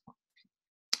takeaways.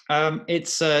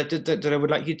 That I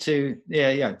would like you to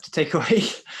take away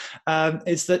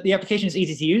is that the application is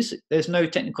easy to use. There's no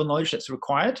technical knowledge that's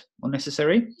required or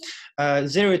necessary.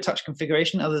 Zero touch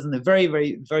configuration, other than the very,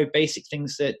 very, very basic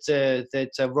things that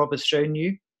Rob has shown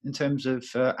you in terms of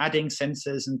adding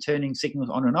sensors and turning signals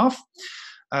on and off.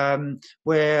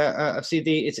 We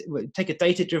take a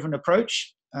data-driven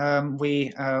approach.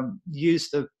 We use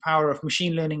the power of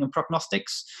machine learning and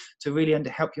prognostics to really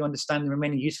help you understand the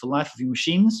remaining useful life of your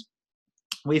machines.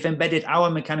 We've embedded our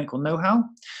mechanical know-how.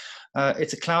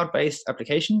 It's a cloud-based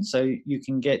application, so you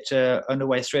can get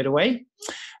underway straight away.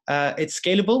 It's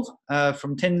scalable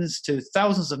from tens to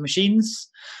thousands of machines.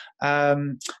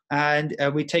 And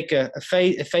we take a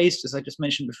phased, as I just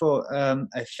mentioned before,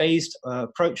 a phased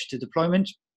approach to deployment.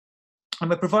 And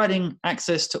we're providing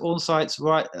access to all sites,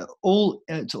 to all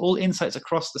insights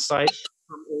across the site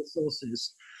from all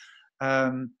sources.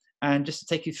 And just to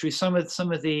take you through some of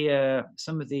the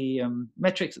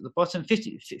metrics at the bottom,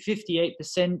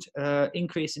 58%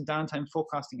 increase in downtime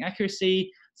forecasting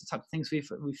accuracy. It's the type of things we've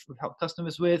helped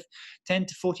customers with. 10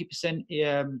 to 40%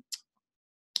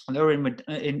 lower in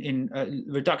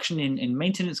reduction in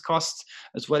maintenance costs,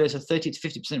 as well as a 30 to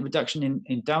 50% reduction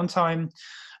in downtime.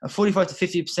 A 45 to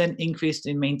 50% increase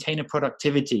in maintainer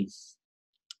productivity.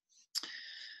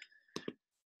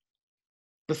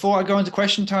 Before I go into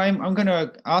question time, I'm going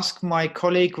to ask my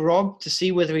colleague Rob to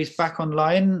see whether he's back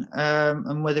online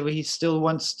and whether he still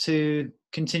wants to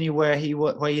continue where he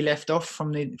left off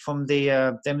from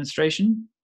the demonstration.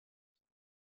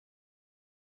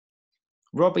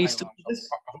 Rob, are you still with us?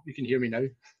 I hope you can hear me now.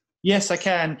 Yes, I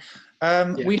can.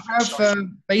 We have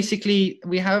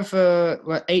we have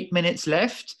 8 minutes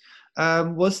left.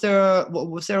 Were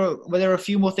there a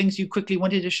few more things you quickly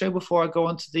wanted to show before I go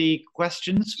on to the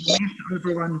questions? We have to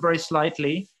overrun very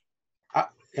slightly. I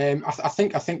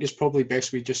think it's probably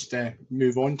best we just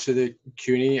move on to the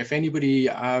Q&A. If anybody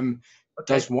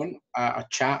does want a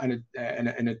chat and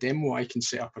a demo, I can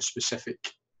set up a specific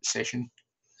session.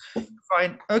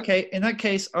 Fine. Okay. In that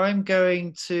case, I'm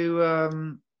going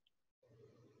to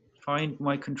find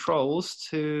my controls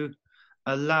to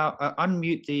allow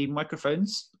unmute the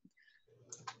microphones.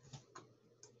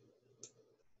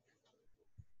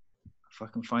 If I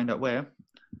can find out where.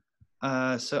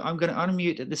 So I'm going to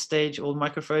unmute at this stage all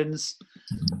microphones.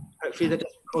 Hopefully that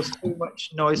doesn't cause too much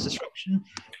noise disruption.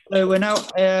 So we're now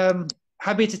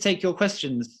happy to take your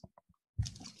questions.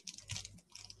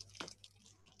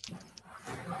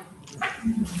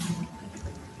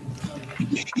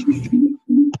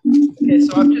 Okay,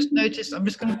 so I've just noticed, I'm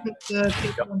just going to put the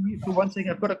people on mute for one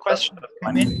second. I've got a question that's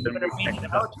come in. I'm going to read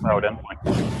it out.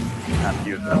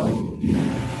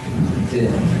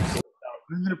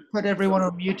 I'm going to put everyone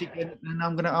on mute again, and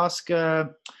I'm going to ask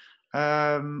Rob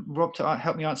to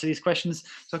help me answer these questions.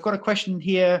 So I've got a question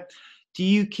here. Do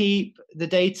you keep the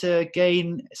data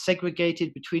gain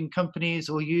segregated between companies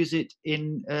or use it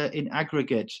in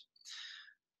aggregate?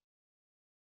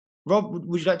 Rob,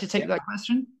 would you like to take that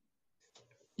question?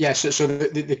 Yes, so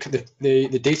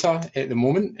the data at the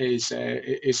moment is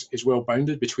well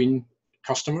bounded between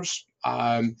customers.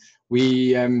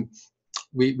 We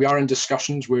are in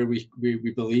discussions where we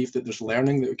believe that there's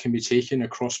learning that can be taken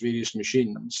across various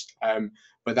machines,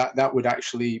 but that would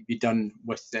actually be done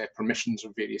with the permissions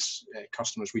of various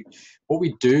customers. What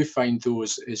we do find though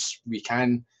is we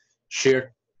can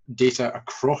share data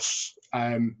across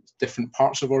different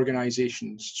parts of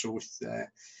organizations. So with the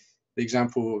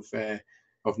example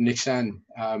of Nissan,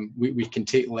 we can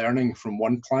take learning from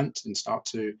one plant and start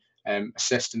to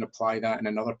assist and apply that in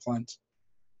another plant.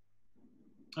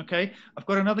 Okay, I've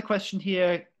got another question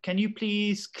here. Can you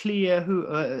please clear who?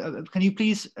 Can you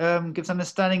please give us an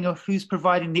understanding of who's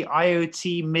providing the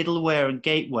IoT middleware and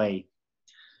gateway?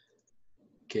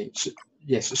 Okay, so,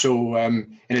 yes. So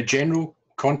in a general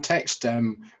context,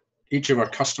 each of our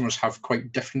customers have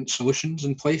quite different solutions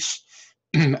in place.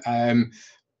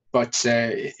 But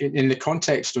in the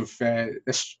context of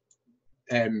this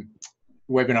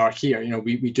webinar here,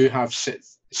 we do have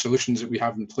solutions that we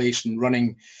have in place and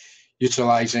running,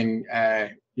 utilizing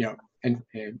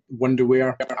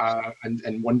Wonderware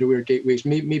and Wonderware gateways.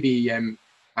 Maybe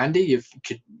Andy,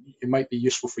 it might be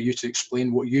useful for you to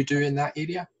explain what you do in that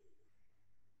area.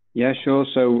 Yeah, sure.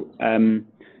 So I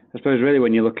suppose really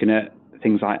when you're looking at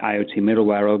things like IoT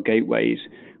middleware or gateways,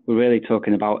 we're really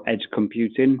talking about edge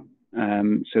computing.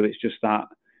 So it's just that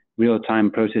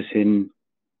real-time processing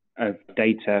of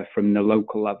data from the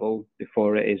local level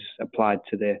before it is applied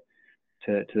to the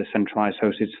centralized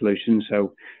hosted solution.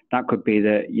 So that could be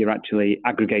that you're actually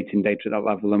aggregating data at that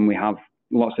level, and we have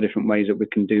lots of different ways that we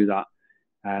can do that.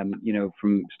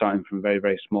 From starting from very,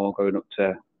 very small, going up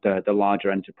to the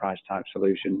larger enterprise type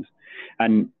solutions.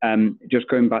 And just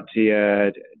going back to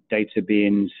your data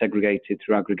being segregated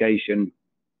through aggregation,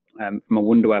 from a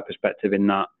Wonderware perspective in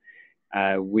that,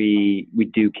 we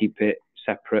do keep it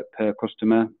separate per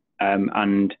customer.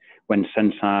 And when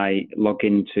Senseye log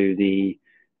into the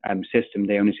system,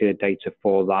 they only see the data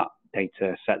for that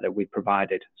data set that we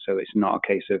provided. So it's not a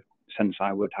case of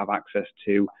Senseye would have access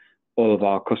to all of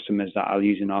our customers that are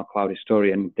using our cloud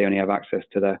historian. They only have access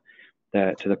to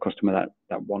the customer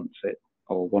that wants it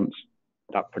or wants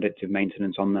that predictive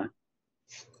maintenance on there.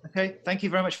 Okay, thank you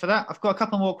very much for that. I've got a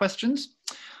couple more questions.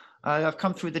 I've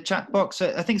come through the chat box.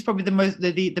 I think it's probably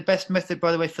the best method,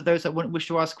 by the way, for those that wish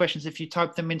to ask questions, if you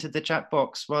type them into the chat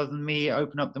box rather than me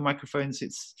open up the microphones.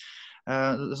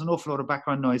 There's an awful lot of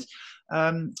background noise.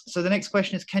 So the next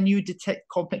question is, can you detect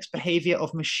complex behavior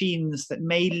of machines that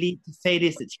may lead to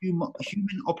failures that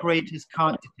human operators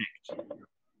can't detect?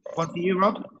 One for you,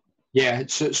 Rob? Yeah,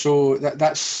 so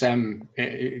that's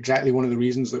exactly one of the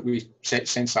reasons that we set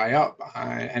Senseye up,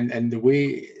 and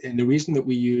the reason that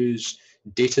we use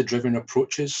data-driven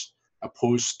approaches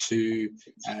opposed to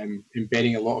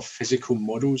embedding a lot of physical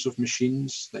models of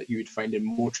machines that you would find in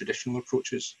more traditional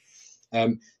approaches.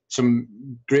 Some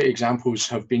great examples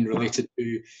have been related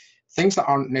to things that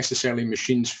aren't necessarily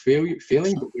machines failing,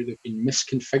 but where they've been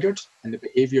misconfigured and the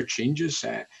behavior changes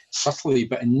subtly,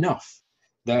 but enough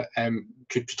that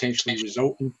could potentially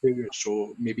result in failure.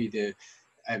 So maybe the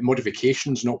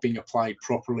modifications not being applied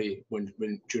properly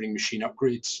during machine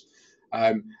upgrades.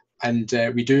 And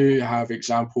we do have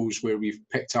examples where we've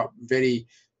picked up very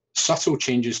subtle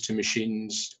changes to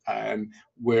machines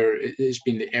where it has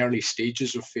been the early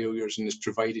stages of failures and has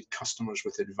provided customers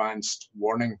with advanced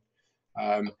warning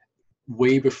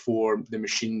way before the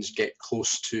machines get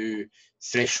close to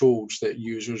thresholds that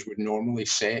users would normally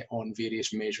set on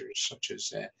various measures such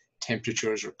as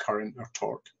temperatures or current or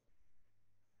torque.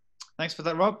 Thanks for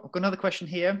that, Rob. I've got another question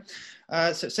here.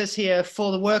 So it says here,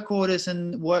 for the work orders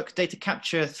and work data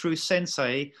capture through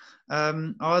Senseye,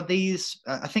 are these?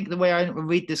 I think the way I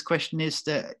read this question is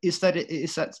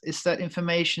that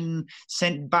information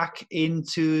sent back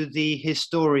into the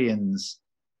historians?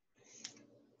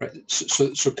 Right.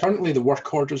 So currently the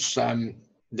work orders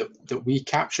that we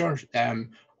capture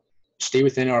stay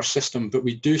within our system, but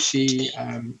we do see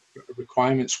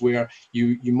requirements where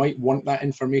you might want that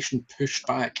information pushed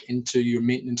back into your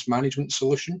maintenance management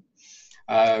solution.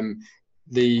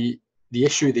 The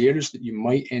issue there is that you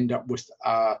might end up with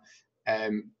a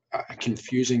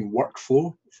confusing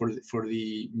workflow for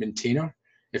the maintainer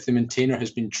if the maintainer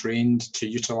has been trained to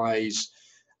utilize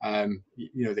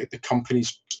the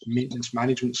company's maintenance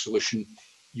management solution,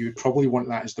 you would probably want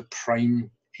that as the prime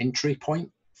entry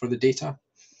point for the data.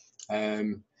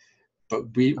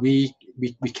 But we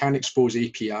can expose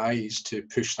APIs to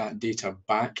push that data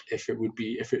back if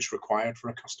it's required for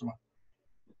a customer.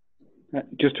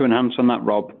 Just to enhance on that,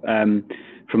 Rob,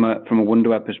 from a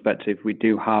Wonderware perspective, we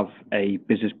do have a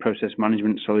business process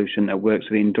management solution that works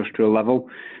at the industrial level.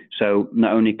 So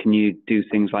not only can you do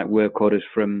things like work orders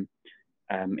from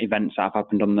events that have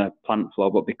happened on the plant floor,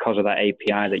 but because of that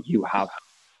API that you have,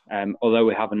 although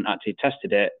we haven't actually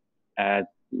tested it,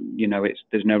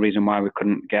 there's no reason why we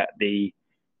couldn't get the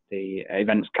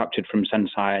events captured from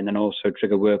Senseye and then also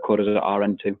trigger work orders at our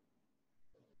end too.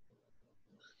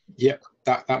 Yep,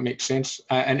 that makes sense.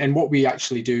 And what we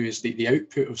actually do is the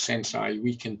output of Senseye,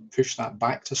 we can push that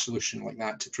back to a solution like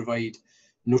that to provide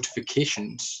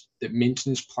notifications that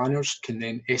maintenance planners can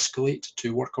then escalate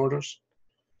to work orders.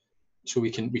 So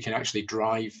we can actually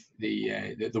drive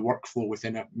the workflow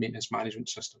within a maintenance management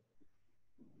system.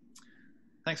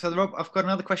 Thanks, Father Rob. I've got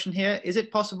another question here. Is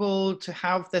it possible to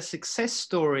have the success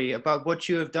story about what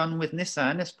you have done with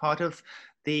Nissan as part of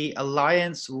the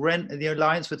alliance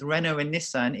with Renault and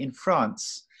Nissan in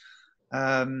France?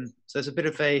 So there's a bit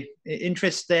of a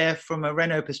interest there from a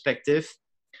Renault perspective.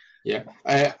 Yeah,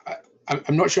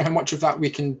 I'm not sure how much of that we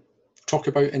can talk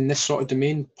about in this sort of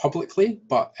domain publicly,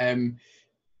 but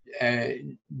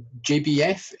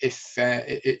JBF,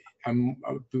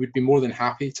 we would be more than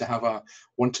happy to have a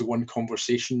one-to-one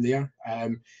conversation there.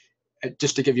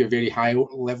 Just to give you a very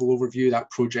high-level overview, that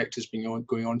project has been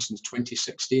going on since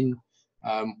 2016.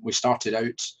 We started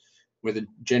out with a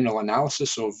general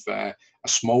analysis of a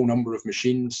small number of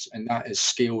machines, and that is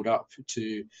scaled up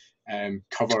to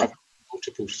cover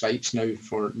multiple sites now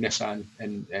for Nissan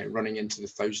and running into the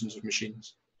thousands of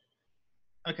machines.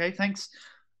 Okay, thanks.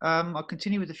 I'll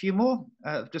continue with a few more.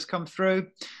 Just come through.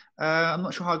 I'm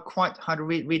not sure how to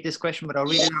read this question, but I'll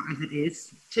read it out as it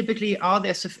is. Typically, are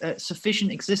there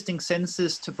sufficient existing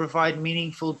sensors to provide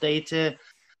meaningful data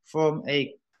from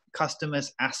a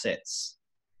customer's assets?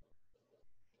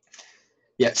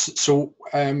 Yes. So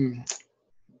we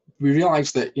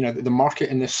realise that the market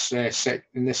in this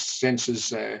sense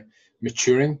is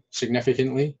maturing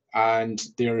significantly, and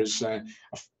there is a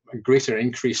greater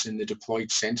increase in the deployed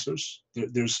sensors.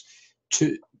 There's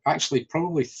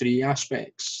probably three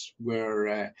aspects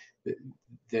where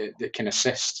that can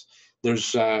assist.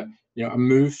 There's a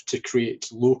move to create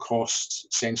low-cost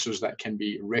sensors that can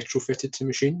be retrofitted to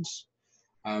machines.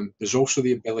 There's also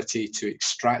the ability to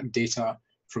extract data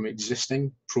from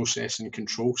existing process and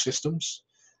control systems.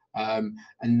 And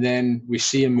then we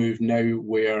see a move now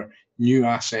where new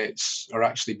assets are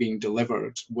actually being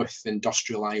delivered with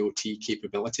industrial IoT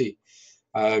capability.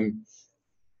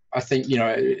 I think,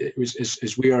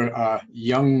 as we are a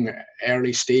young,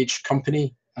 early stage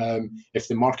company, if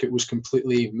the market was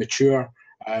completely mature,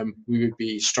 we would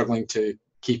be struggling to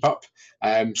keep up.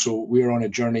 So we're on a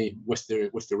journey with the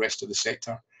rest of the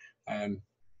sector.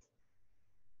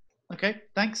 Okay,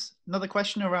 thanks. Another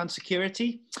question around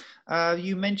security.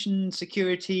 You mentioned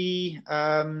security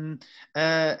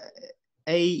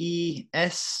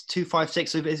AES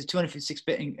 256, so it's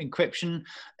 256-bit encryption.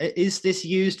 Is this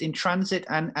used in transit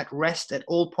and at rest at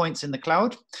all points in the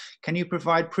cloud? Can you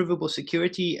provide provable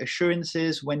security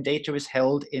assurances when data is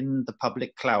held in the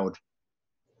public cloud?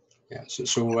 Yeah,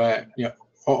 so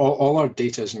all our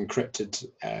data is encrypted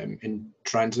in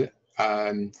transit.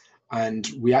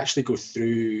 And we actually go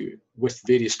through with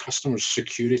various customers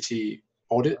security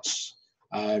audits,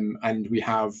 and we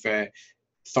have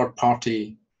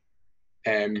third-party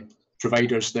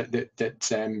providers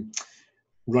that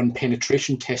run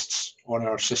penetration tests on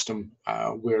our system,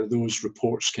 where those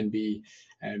reports can be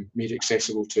made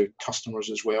accessible to customers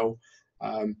as well.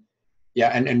 And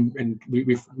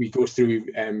we go through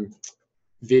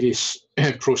various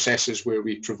processes where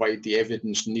we provide the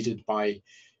evidence needed by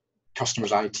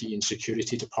customers' IT and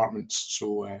security departments.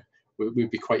 So we'd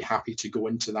be quite happy to go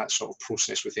into that sort of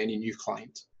process with any new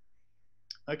client.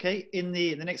 Okay, in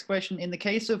the next question, in the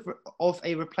case of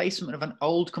a replacement of an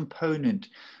old component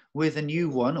with a new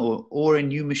one or a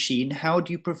new machine, how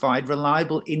do you provide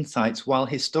reliable insights while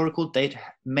historical data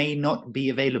may not be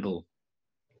available?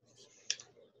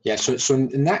 Yeah, so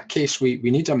in that case, we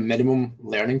need a minimum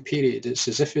learning period. It's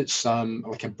as if it's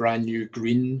like a brand new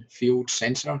green field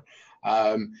sensor.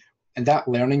 And that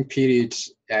learning period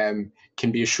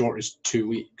can be as short as 2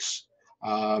 weeks.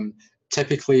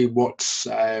 Typically, what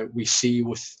we see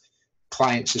with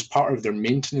clients as part of their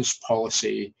maintenance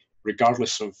policy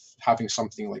regardless of having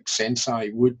something like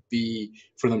Senseye, would be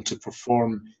for them to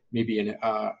perform maybe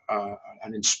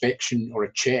an inspection or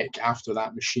a check after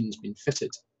that machine's been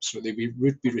fitted. So they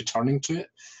would be returning to it,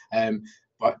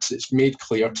 but it's made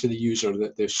clear to the user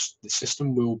that the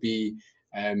system will be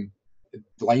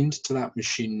blind to that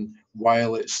machine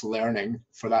while it's learning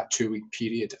for that 2-week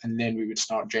period, and then we would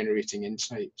start generating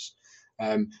insights.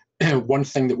 One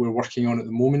thing that we're working on at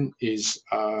the moment is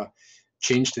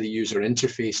change to the user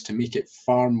interface to make it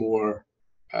far more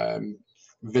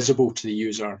visible to the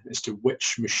user as to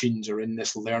which machines are in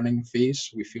this learning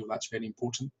phase. We feel that's very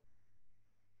important.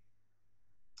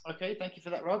 Okay, thank you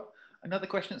for that, Rob. Another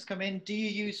question that's come in: do you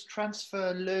use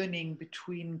transfer learning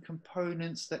between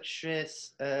components that share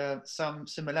some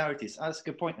similarities? That's a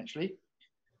good point, actually.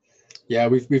 Yeah,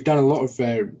 we've done a lot of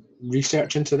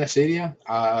research into this area,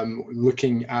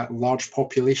 looking at large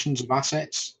populations of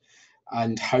assets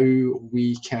and how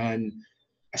we can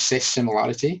assess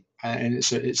similarity. And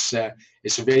it's a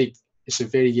very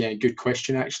good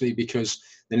question, actually, because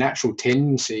the natural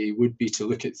tendency would be to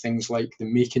look at things like the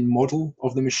make and model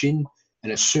of the machine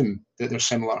and assume that they're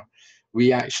similar.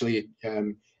 We actually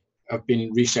have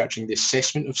been researching the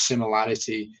assessment of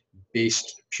similarity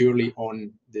based purely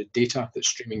on the data that's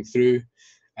streaming through.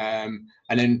 And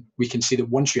then we can see that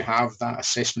once you have that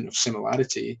assessment of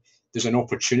similarity, there's an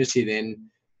opportunity then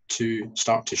to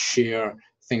start to share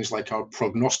things like our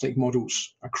prognostic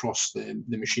models across the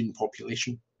machine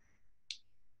population.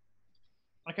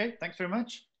 Okay, thanks very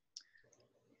much.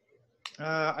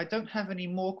 I don't have any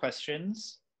more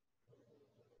questions.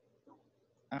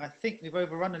 I think we've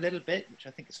overrun a little bit, which I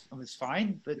think is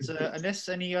fine. But unless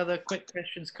any other quick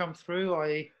questions come through,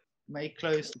 I may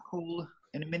close the call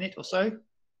in a minute or so.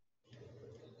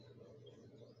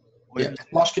 Yeah,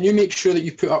 Lars, can you make sure that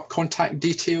you put up contact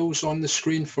details on the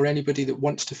screen for anybody that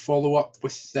wants to follow up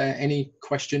with any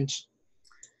questions?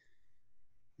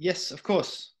 Yes, of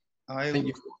course. I think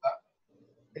you've got that.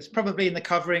 It's probably in the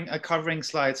covering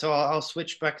slide, so I'll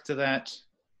switch back to that.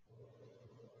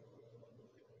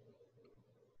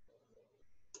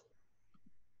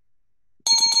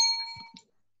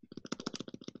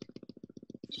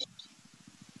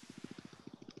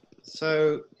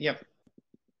 So, yep,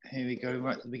 here we go,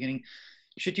 right at the beginning.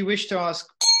 Should you wish to ask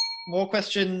more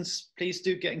questions, please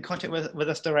do get in contact with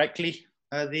us directly.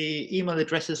 The email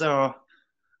addresses are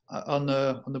on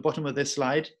the bottom of this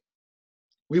slide.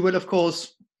 We will, of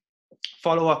course,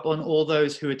 follow up on all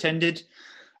those who attended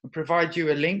and provide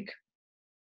you a link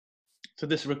to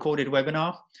this recorded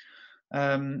webinar,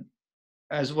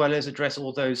 as well as address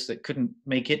all those that couldn't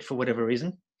make it for whatever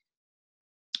reason.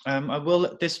 I will,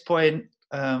 at this point,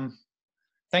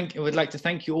 I would like to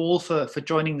thank you all for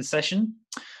joining the session,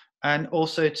 and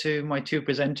also to my two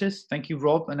presenters. Thank you,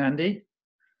 Rob and Andy,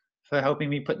 for helping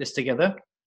me put this together.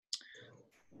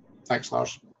 Thanks,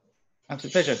 Lars.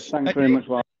 Absolute pleasure. Thanks very much,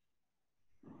 Lars.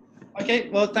 Okay,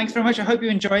 well, thanks very much. I hope you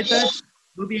enjoyed that.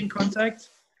 We'll be in contact,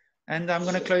 and I'm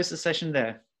going to close the session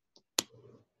there.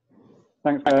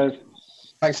 Thanks, guys.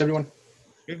 Thanks, everyone.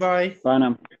 Goodbye. Bye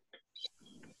now.